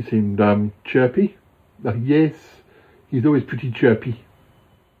 He seemed chirpy. Yes, he's always pretty chirpy.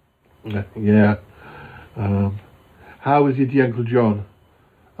 Yeah. How is your dear Uncle John?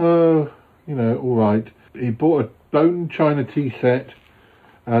 Oh, all right. He bought a bone china tea set,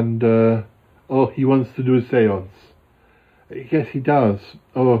 and he wants to do a seance. Yes, he does.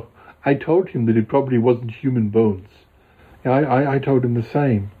 Oh, I told him that it probably wasn't human bones. I told him the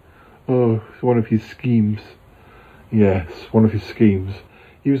same. Oh, it's one of his schemes. Yes, one of his schemes.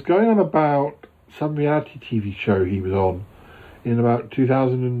 He was going on about some reality TV show he was on in about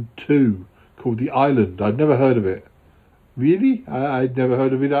 2002 called The Island. I'd never heard of it. Really? I'd never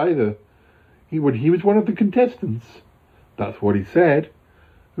heard of it either. He was one of the contestants. That's what he said.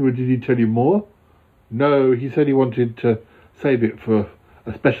 Did he tell you more? No, he said he wanted to save it for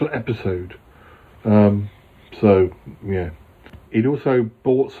a special episode. So, yeah. He'd also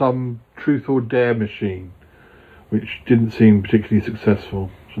bought some Truth or Dare machine, which didn't seem particularly successful.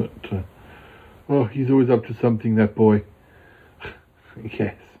 But, he's always up to something, that boy.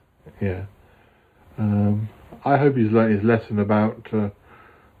 Yes, yeah. I hope he's learned his lesson about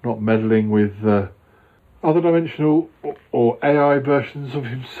not meddling with other dimensional or AI versions of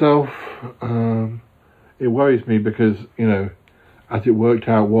himself. It worries me because, as it worked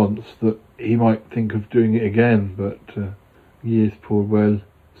out once, that he might think of doing it again, but yes, poor well.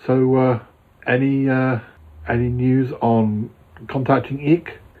 So, any news on contacting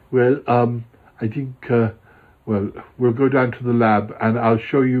Ick? Well, I think, we'll go down to the lab and I'll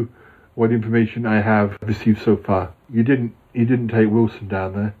show you what information I have received so far. You didn't take Wilson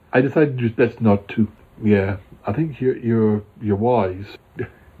down there. I decided just best not to. Yeah, I think you're wise.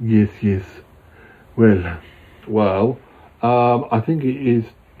 Yes. Well, I think it is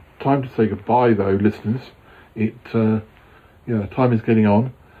time to say goodbye, though, listeners. Time is getting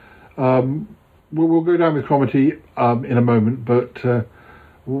on. We'll go down with Cromitty in a moment, but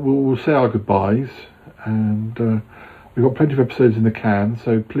we'll say our goodbyes, and we've got plenty of episodes in the can,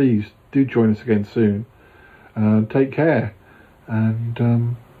 so please do join us again soon. Take care,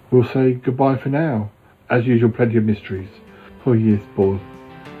 and we'll say goodbye for now. As usual, plenty of mysteries. Oh yes, Paul.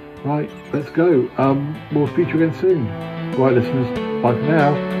 Right, let's go. We'll speak to you again soon. Right, listeners, bye for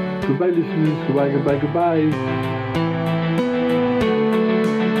now. Goodbye, listeners. Goodbye.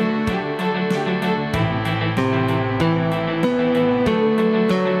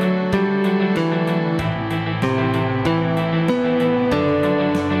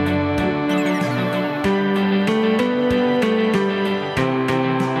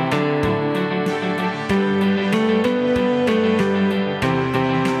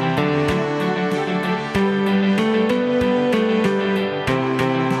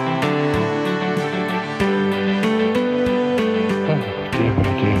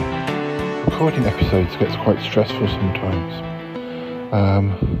 Recording episodes gets quite stressful sometimes.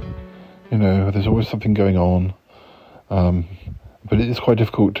 There's always something going on, but it is quite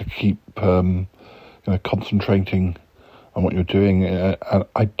difficult to keep concentrating on what you're doing. And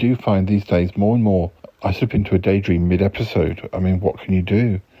I do find these days more and more I slip into a daydream mid-episode. I mean, what can you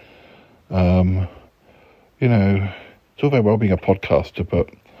do? It's all very well being a podcaster, but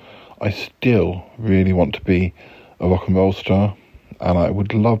I still really want to be a rock and roll star, and I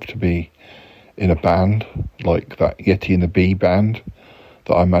would love to be in a band like that Yeti and the Bee band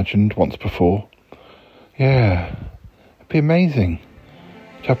that I imagined once before. Yeah, it'd be amazing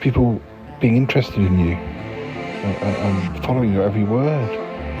to have people being interested in you and following your every word.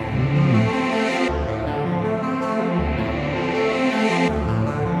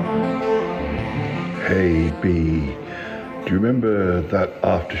 Hey, B, do you remember that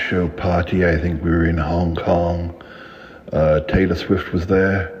after-show party? I think we were in Hong Kong. Taylor Swift was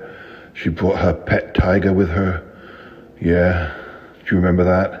there. She brought her pet tiger with her. Yeah, do you remember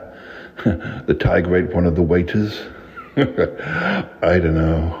that? The tiger ate one of the waiters. I don't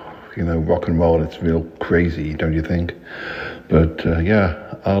know. You know, rock and roll, it's real crazy, don't you think? But,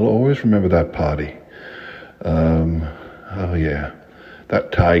 yeah, I'll always remember that party. Oh, yeah.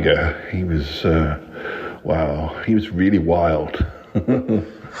 That tiger, he was, wow, he was really wild.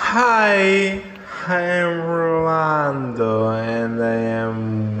 Hi, I am Rolando, and I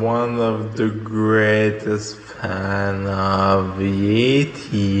am one of the greatest fan of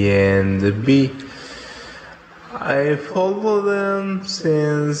Yeti and the Bee. I follow them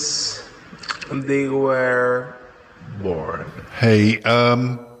since they were born. Hey,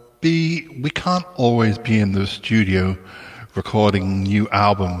 B, we can't always be in the studio recording new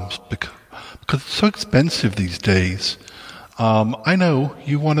albums because it's so expensive these days. I know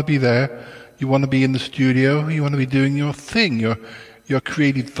you want to be there, you want to be in the studio, you want to be doing your thing. Your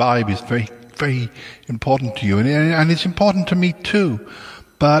creative vibe is very, very important to you, and it's important to me too.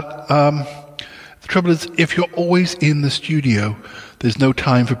 But the trouble is, if you're always in the studio, there's no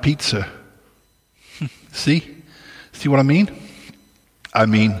time for pizza. See what I mean? I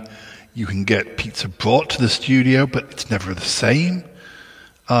mean, you can get pizza brought to the studio, but it's never the same.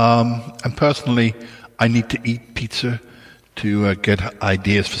 And personally, I need to eat pizza to get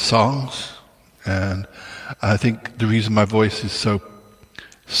ideas for songs. And I think the reason my voice is so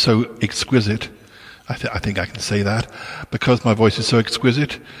exquisite, I think I can say that, because my voice is so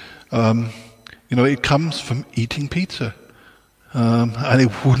exquisite, it comes from eating pizza. And it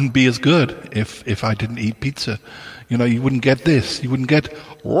wouldn't be as good if I didn't eat pizza. You wouldn't get this. You wouldn't get...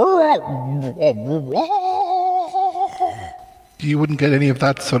 You wouldn't get any of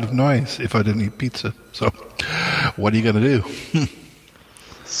that sort of noise if I didn't eat pizza. So, what are you going to do?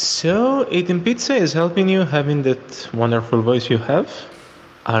 So, eating pizza is helping you having that wonderful voice you have?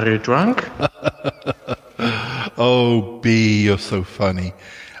 Are you drunk? Oh, B, you're so funny.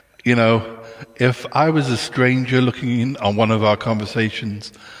 If I was a stranger looking in on one of our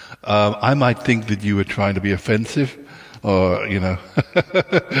conversations, I might think that you were trying to be offensive, or, I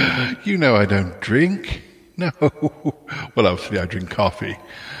don't drink. No. Well, obviously I drink coffee,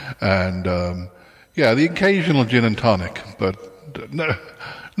 and, the occasional gin and tonic, but no,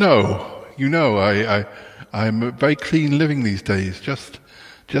 I'm very clean living these days, just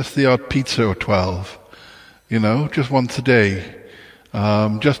the odd pizza or 12, just once a day.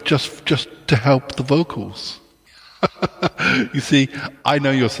 Just to help the vocals. You see, I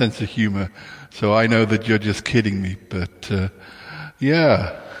know your sense of humor, so I know that you're just kidding me, but,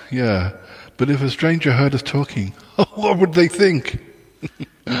 yeah. But if a stranger heard us talking, what would they think?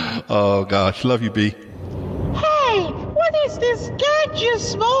 Oh gosh, love you, B. Hey, what is this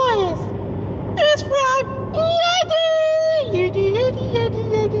gorgeous voice? It's from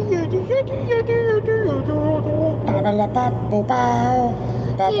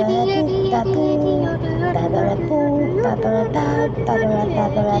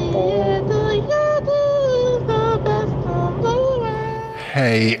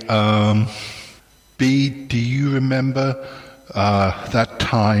Hey, B, do you remember that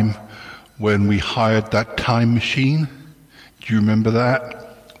time when we hired that time machine? Do you remember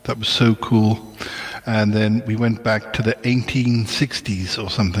that? That was so cool. And then we went back to the 1860s or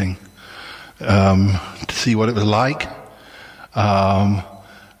something to see what it was like.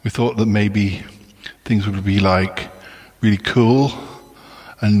 We thought that maybe things would be like really cool,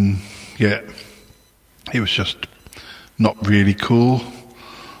 and yet it was just not really cool.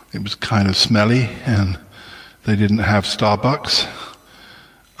 It was kind of smelly, and they didn't have Starbucks,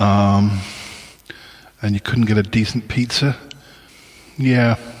 and you couldn't get a decent pizza.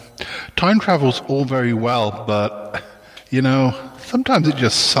 Yeah, time travel's all very well, but sometimes it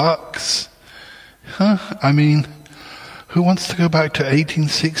just sucks. I mean, who wants to go back to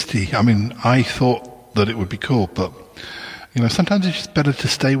 1860? I mean, I thought that it would be cool, but, sometimes it's just better to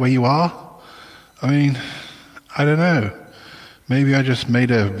stay where you are. I mean, I don't know. Maybe I just made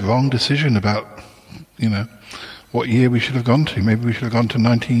a wrong decision about, what year we should have gone to. Maybe we should have gone to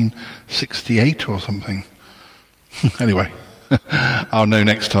 1968 or something. Anyway, I'll know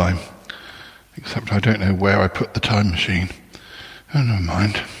next time. Except I don't know where I put the time machine. Oh, never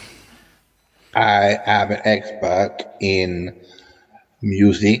mind. I am an expert in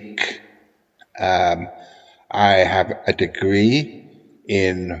music. I have a degree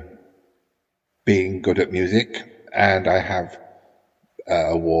in being good at music, and I have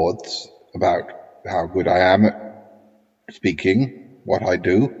awards about how good I am at speaking, what I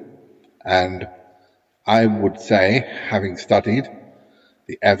do, and I would say, having studied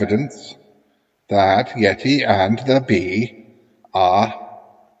the evidence, that Yeti and the Bee are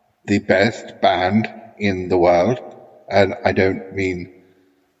the best band in the world, and I don't mean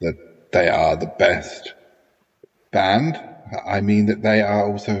that they are the best band, I mean that they are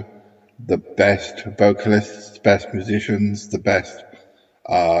also the best vocalists, best musicians, the best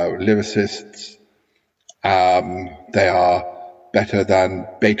lyricists. They are better than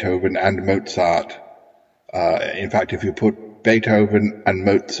Beethoven and Mozart. In fact, if you put Beethoven and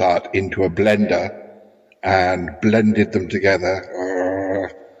Mozart into a blender and blended them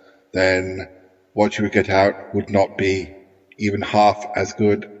together, then what you would get out would not be even half as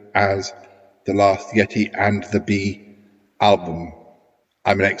good as the last Yeti and the Bee album.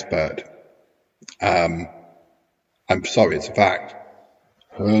 I'm an expert. I'm sorry, it's a fact.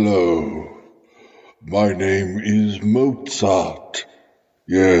 Hello. My name is Mozart.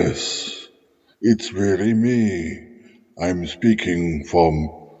 Yes, it's really me. I'm speaking from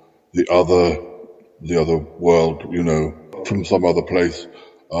the other world, you know, from some other place.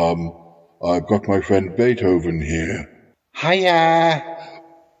 I've got my friend Beethoven here. Hiya!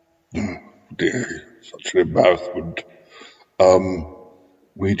 Oh, dear, such an embarrassment.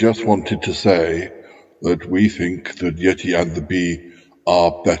 We just wanted to say that we think that Yeti and the Bee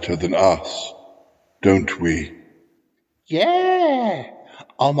are better than us, don't we? Yeah!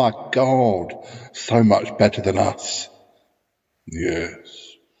 Oh my God, so much better than us.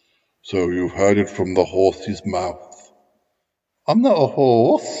 Yes. So you've heard it from the horse's mouth. I'm not a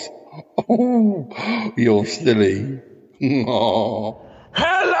horse. Oh, you're silly. Hello,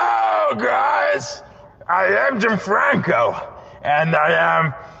 guys! I am Jim Franco, and I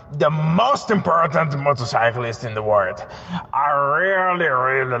am the most important motorcyclist in the world. I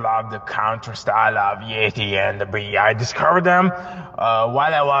really love the country style of Yeti and the Bee. I discovered them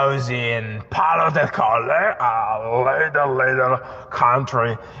while I was in Palo del Colle, a little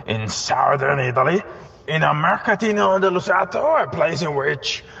country in southern Italy, in a Mercatino de Lusato, a place in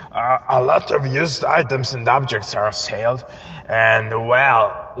which a lot of used items and objects are sold. And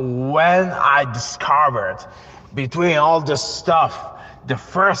well, when I discovered between all the stuff the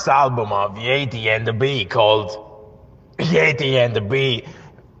first album of Yeti and the Bee called Yeti and the Bee,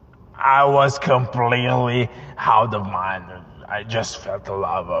 I was completely out of mind. I just felt the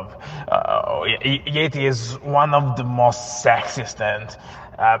love of Yeti is one of the most sexiest and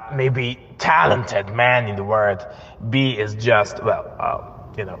maybe talented man in the world. Bee is just, well,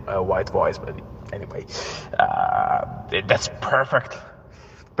 a white voice, but anyway, that's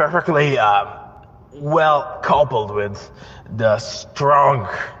perfectly well coupled with the strong,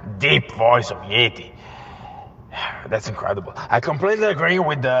 deep voice of Yeti. That's incredible. I completely agree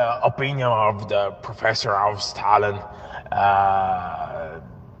with the opinion of the professor of Stalin.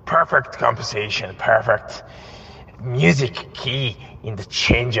 Perfect composition, perfect music key in the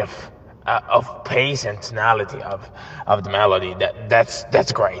change of pace and tonality of the melody.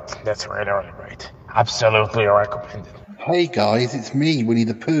 That's great. That's really great. Absolutely recommended. Hey guys, it's me, Winnie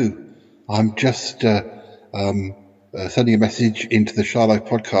the Pooh. I'm just sending a message into the Shy Life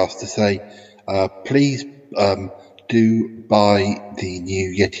podcast to say, please do buy the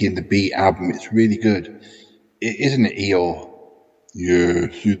new Yeti and the Bee album. It's really good. Isn't it, Eeyore?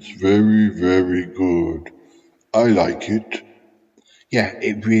 Yes, it's very good. I like it. Yeah,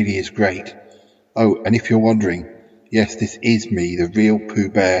 it really is great. Oh, and if you're wondering, yes, this is me, the real Pooh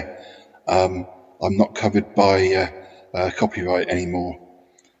Bear. I'm not covered by copyright anymore,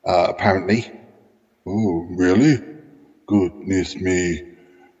 apparently. Oh, really? Goodness me.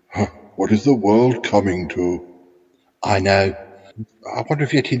 What is the world coming to? I know. I wonder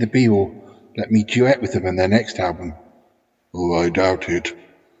if Yeti and the Bee will let me duet with them on their next album. Oh, I doubt it.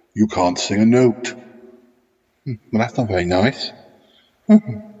 You can't sing a note. Well, that's not very nice.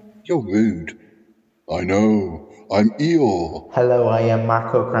 You're rude. I know. I'm Eeyore. Hello, I am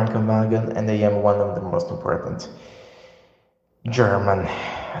Marco Krankenwagen, and I am one of the most important German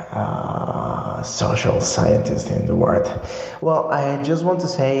social scientists in the world. Well, I just want to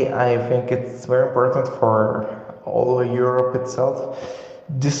say I think it's very important for all of Europe itself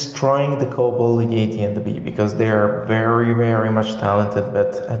destroying the kobold, Yeti and the Bee, because they are very much talented,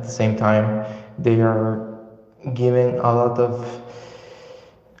 but at the same time they are giving a lot of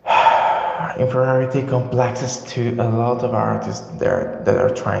inferiority complexes to a lot of artists there that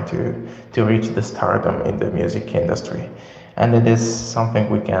are trying to reach the stardom in the music industry, and it is something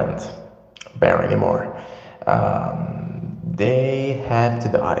we can't bear anymore. They have to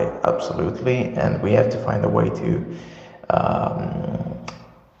die, absolutely, and we have to find a way to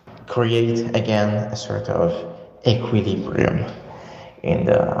create again a sort of equilibrium in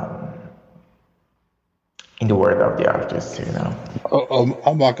in the word of the artist,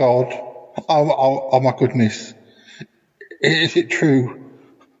 Oh my God. Oh my goodness. Is it true?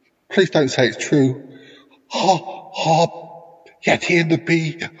 Please don't say it's true. Yeti and the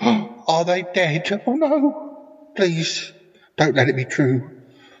Bee, are they dead? Oh no. Please, don't let it be true.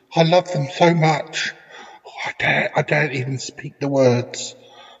 I love them so much. I daren't even speak the words.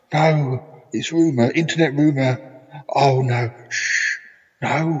 No, it's rumour, internet rumour. Oh no, shh,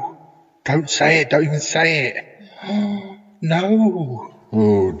 no. Don't say it, don't even say it. No.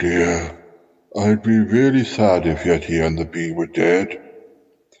 Oh dear. I'd be really sad if Yeti and the Bee were dead.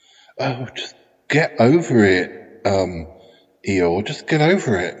 Oh, just get over it, Eeyore, just get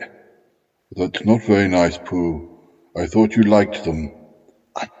over it. That's not very nice, Pooh. I thought you liked them.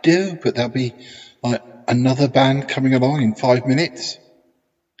 I do, but there'll be another band coming along in 5 minutes.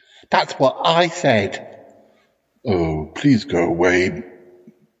 That's what I said. Oh, please go away,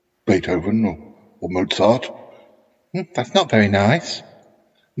 Beethoven or Mozart. That's not very nice.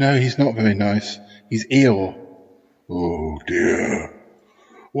 No, he's not very nice. He's Eeyore. Oh dear.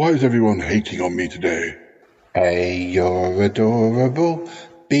 Why is everyone hating on me today? A, you're adorable.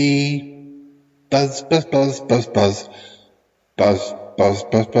 B, buzz, buzz, buzz, buzz, buzz. Buzz, buzz,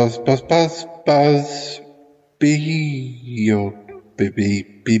 buzz, buzz, buzz, buzz, buzz. B, you're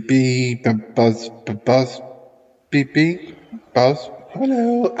B, buzz, buzz, B, buzz.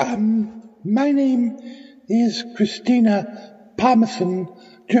 Hello, my name is Christina Palmerson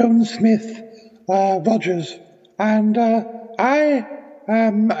Jones Smith Rogers, and I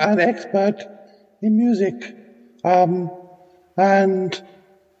am an expert in music, and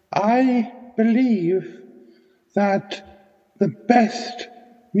I believe that the best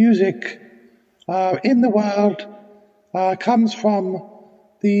music in the world comes from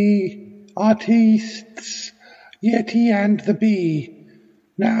the artists Yeti and the Bee.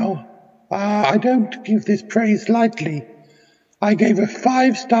 Now, I don't give this praise lightly. I gave a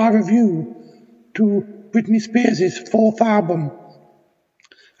 5-star review to Britney Spears' 4th album,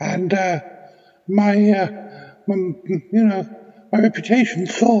 and my reputation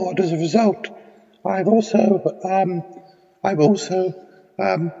soared as a result. I've also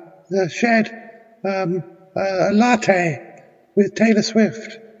shared a latte with Taylor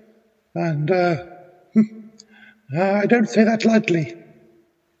Swift, and I don't say that lightly.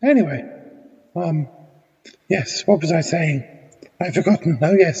 Anyway, yes, what was I saying? I've forgotten.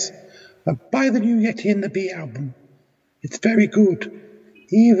 Oh yes, buy the new Yeti and the Bee album. It's very good,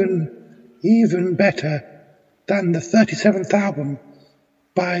 even better than the 37th album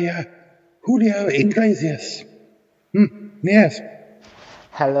by Julio Iglesias. Yes.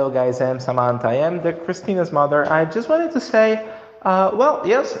 Hello guys, I'm Samantha. I am the Christina's mother. I just wanted to say, well,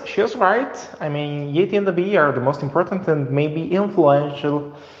 yes, she was right. I mean, Yeti and the Bee are the most important and maybe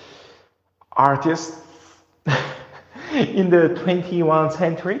influential artists in the 21st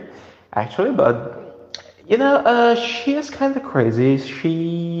century, actually. But, she is kind of crazy.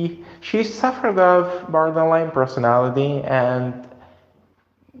 She suffered of borderline personality, and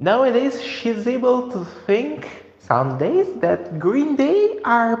nowadays she's able to think some days that Green Day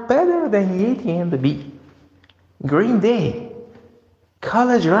are better than Yeti and the Bee. Green Day.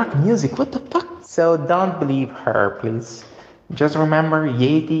 College rock music, what the fuck? So don't believe her, please. Just remember,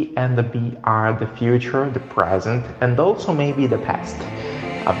 Yeti and the Bee are the future, the present, and also maybe the past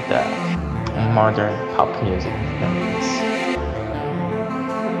of the modern pop music nowadays.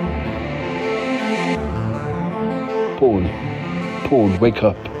 Paul, wake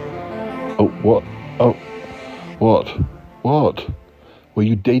up. Oh, what? Oh, what? Were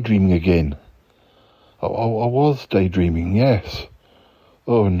you daydreaming again? Oh, I was daydreaming, yes.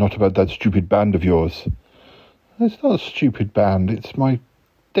 Oh, not about that stupid band of yours. It's not a stupid band, it's my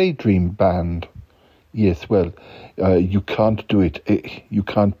daydream band. Yes, well, you can't do it. You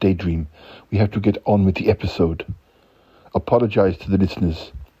can't daydream. We have to get on with the episode. Apologize to the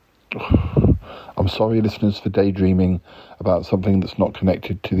listeners. I'm sorry, listeners, for daydreaming about something that's not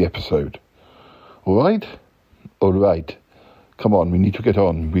connected to the episode. All right? All right. Come on, we need to get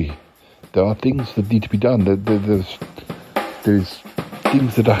on. There are things that need to be done. There's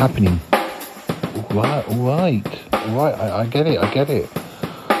things that are happening. All right. I get it.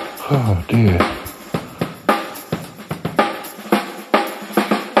 Oh dear.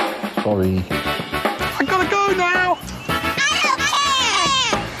 Sorry. I gotta go now.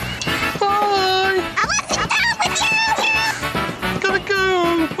 Bye. I want to go with you. Gotta go.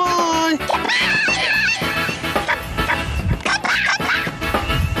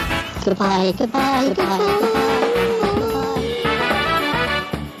 Bye. Goodbye.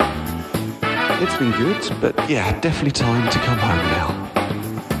 It's been good, but yeah, definitely time to come home now.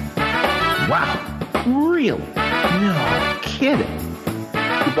 Wow, Really? No kidding.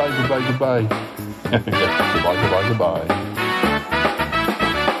 Goodbye, goodbye, goodbye. Yes, goodbye, goodbye, goodbye.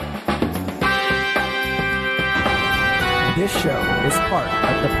 This show is part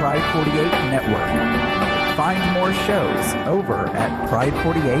of the Pride 48 network. Find more shows over at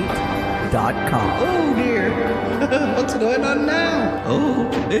pride48.com. Oh dear, what's going on now? Oh,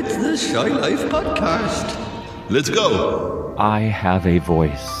 it's the Shy Life Podcast. Let's go. I have a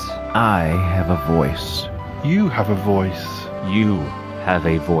voice. I have a voice. You have a voice. You have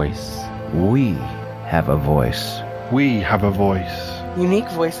a voice. We have a voice. We have a voice. Unique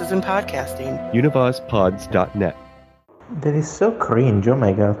voices in podcasting. UnivazPods.net. That is so cringe, oh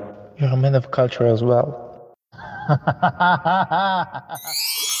my god. You're a man of culture as well.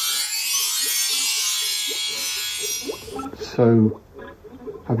 So,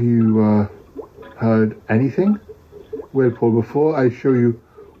 have you heard anything? Well, Paul, before I show you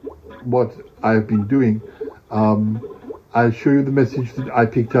what I've been doing, I'll show you the message that I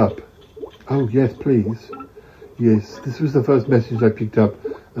picked up. Oh, yes, please. Yes, this was the first message I picked up,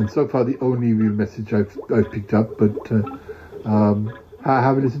 and so far the only real message I've picked up, but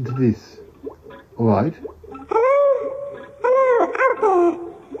have a listen to this. All right? Hello, out there.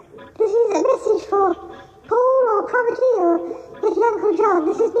 This is a message for Paul or Cromitty or Little Uncle John.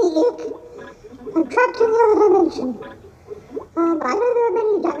 This is me, Ick. I'm trapped in the other dimension. I know there are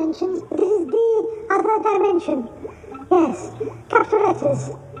many dimensions, but this is the other dimension. Yes, capital letters.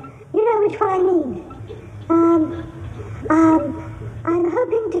 You know which one I mean. I'm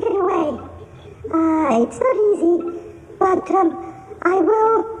hoping to get away. It's not easy, but I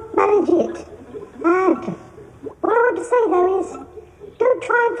will manage it. And what I want to say though is, don't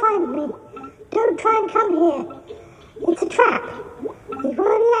try and find me. Don't try and come here. It's a trap. You've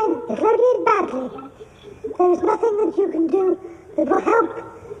already aimed badly. There is nothing that you can do that will help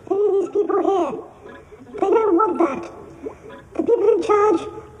any of these people here. They don't want that. The people in charge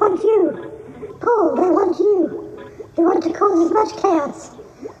want you. Paul, they want you. They want to cause as much chaos.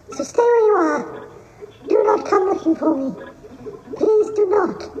 So stay where you are. Do not come looking for me. Please do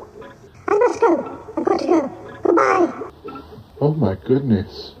not. I must go. I've got to go. Goodbye. Oh my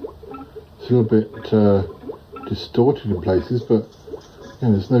goodness. It's a little bit distorted in places, but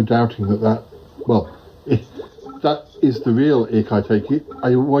there's no doubting that is the real Ick, I take it.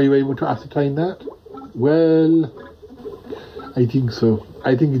 Were you able to ascertain that? Well, I think so.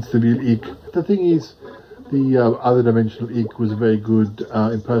 I think it's the real Ick. The thing is, the other dimensional Ick was a very good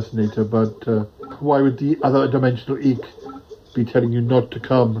impersonator, but why would the other dimensional Ick be telling you not to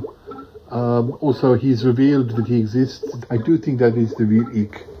come? Also, he's revealed that he exists. I do think that is the real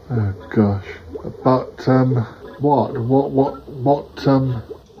Ick. Oh gosh. But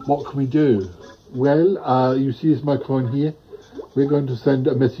what can we do? Well, you see this microphone here. We're going to send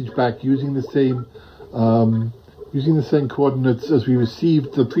a message back using the same coordinates as we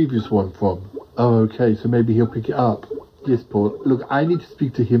received the previous one from. Oh, okay, so maybe he'll pick it up. Yes, Paul. Look, I need to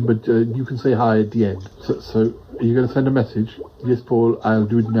speak to him, but you can say hi at the end. So are you going to send a message? Yes, Paul, I'll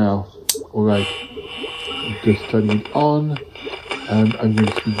do it now. All right. I'm just turning it on, and I'm going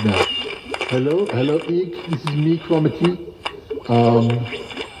to speak now. Hello, Ick. This is me, Cromitty.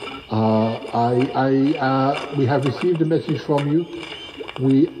 We have received a message from you.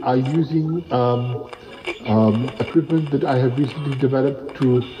 We are using equipment that I have recently developed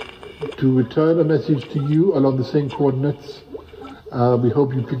to return a message to you along the same coordinates. We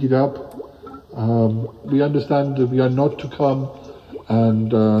hope you pick it up. We understand that we are not to come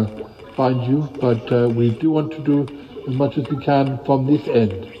and find you, but we do want to do as much as we can from this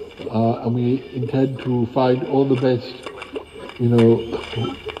end. And we intend to find all the best,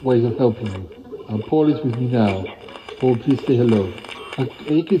 ways of helping you. Paul is with me now. Paul, please say hello.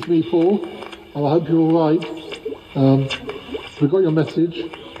 Ick, it's me, Paul. I hope you're all right. We got your message.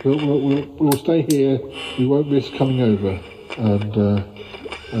 We'll stay here. We won't risk coming over. And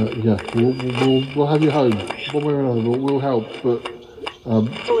we'll have you home one way or another. We'll help, but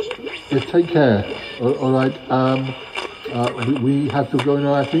take care. All right. We have to go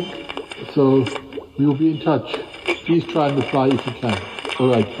now, I think. So we will be in touch. Please try and reply if you can. All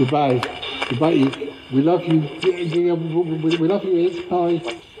right. Goodbye. Goodbye, Ick. We love you. We love you, Ick. Bye.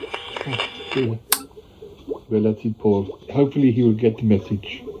 Oh, well, that's it, Paul. Hopefully he will get the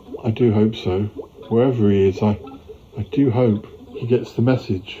message. I do hope so. Wherever he is, I do hope he gets the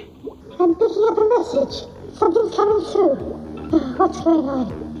message. I'm picking up a message. Something's coming through. What's going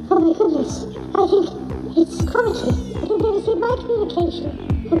on? Oh my goodness. I think it's Cromitty. I can never see my communication.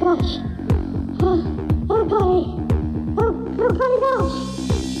 Oh gosh. Oh golly. Oh golly gosh.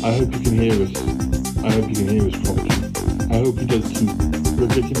 I hope you can hear us. Cromitty. I hope he does too. you're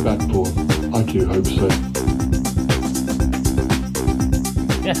getting back, Paul. I do hope so.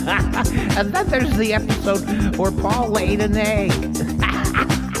 And then there's the episode where Paul laid an egg.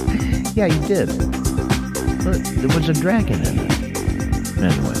 Yeah, he did. But there was a dragon in it.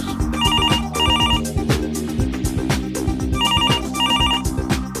 Anyways.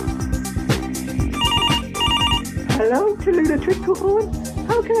 Hello, Tallulah Trinklehorn.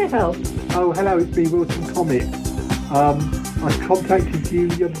 How can I help? Oh, hello, it's me, Wilson Comet. I contacted you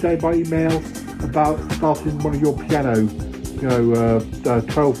the other day by email about starting one of your piano,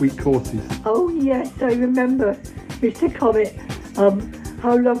 12-week courses. Oh, yes, I remember, Mr. Comet.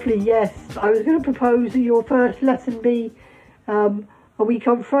 How lovely, yes. I was going to propose that your first lesson be a week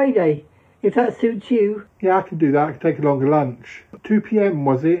on Friday, if that suits you. Yeah, I can do that. I can take a longer lunch. 2 p.m,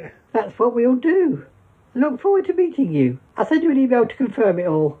 was it? That's what we'll do. Look forward to meeting you. I'll send you an email to confirm it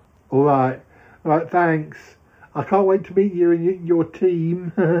all. All right, thanks. I can't wait to meet you and your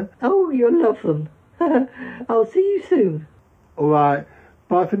team. Oh, you'll love them. I'll see you soon. All right,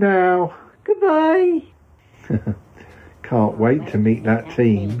 bye for now. Goodbye. Can't wait to meet that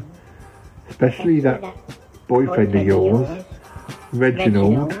team, especially that boyfriend of yours,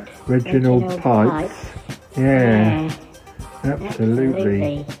 Reginald Pipes. Yeah,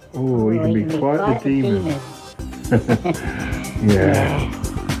 absolutely. Oh, he can be quite the demon. Yeah.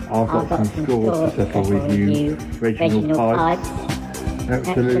 I've got some scores to settle with you, Reginald Pipes.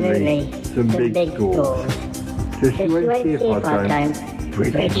 Absolutely. Some big scores. Just you wait and see if I don't.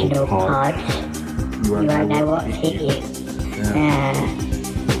 Reginald Pipes. You won't know what hit you.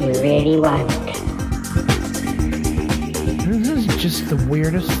 You really won't. This is just the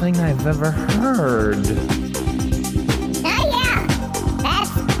weirdest thing I've ever heard. Oh yeah,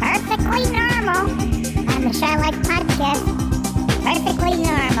 that's perfectly normal on the Shy Life podcast. Perfectly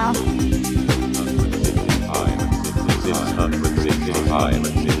normal.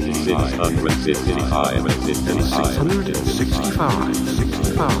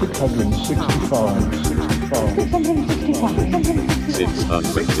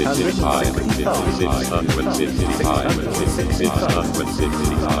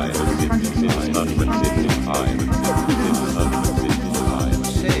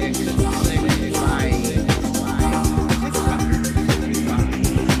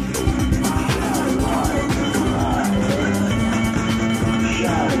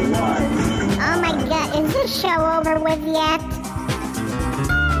 Oh my god, is this show over with yet?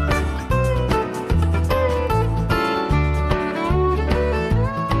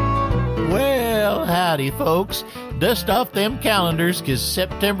 Well, howdy, folks. Dust off them calendars, 'cause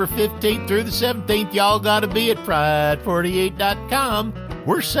September 15th through the 17th, y'all gotta be at Pride48.com.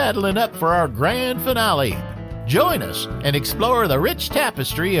 We're saddling up for our grand finale. Join us and explore the rich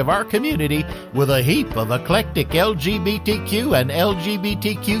tapestry of our community with a heap of eclectic LGBTQ and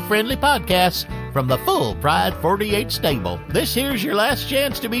LGBTQ-friendly podcasts from the full Pride 48 stable. This here's your last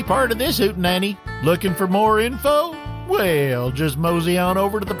chance to be part of this hootenanny. Looking for more info? Well, just mosey on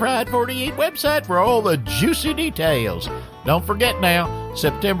over to the Pride 48 website for all the juicy details. Don't forget now,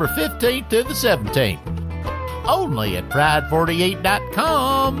 September 15th to the 17th. Only at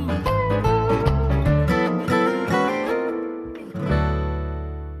Pride48.com.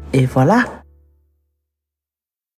 Et voilà,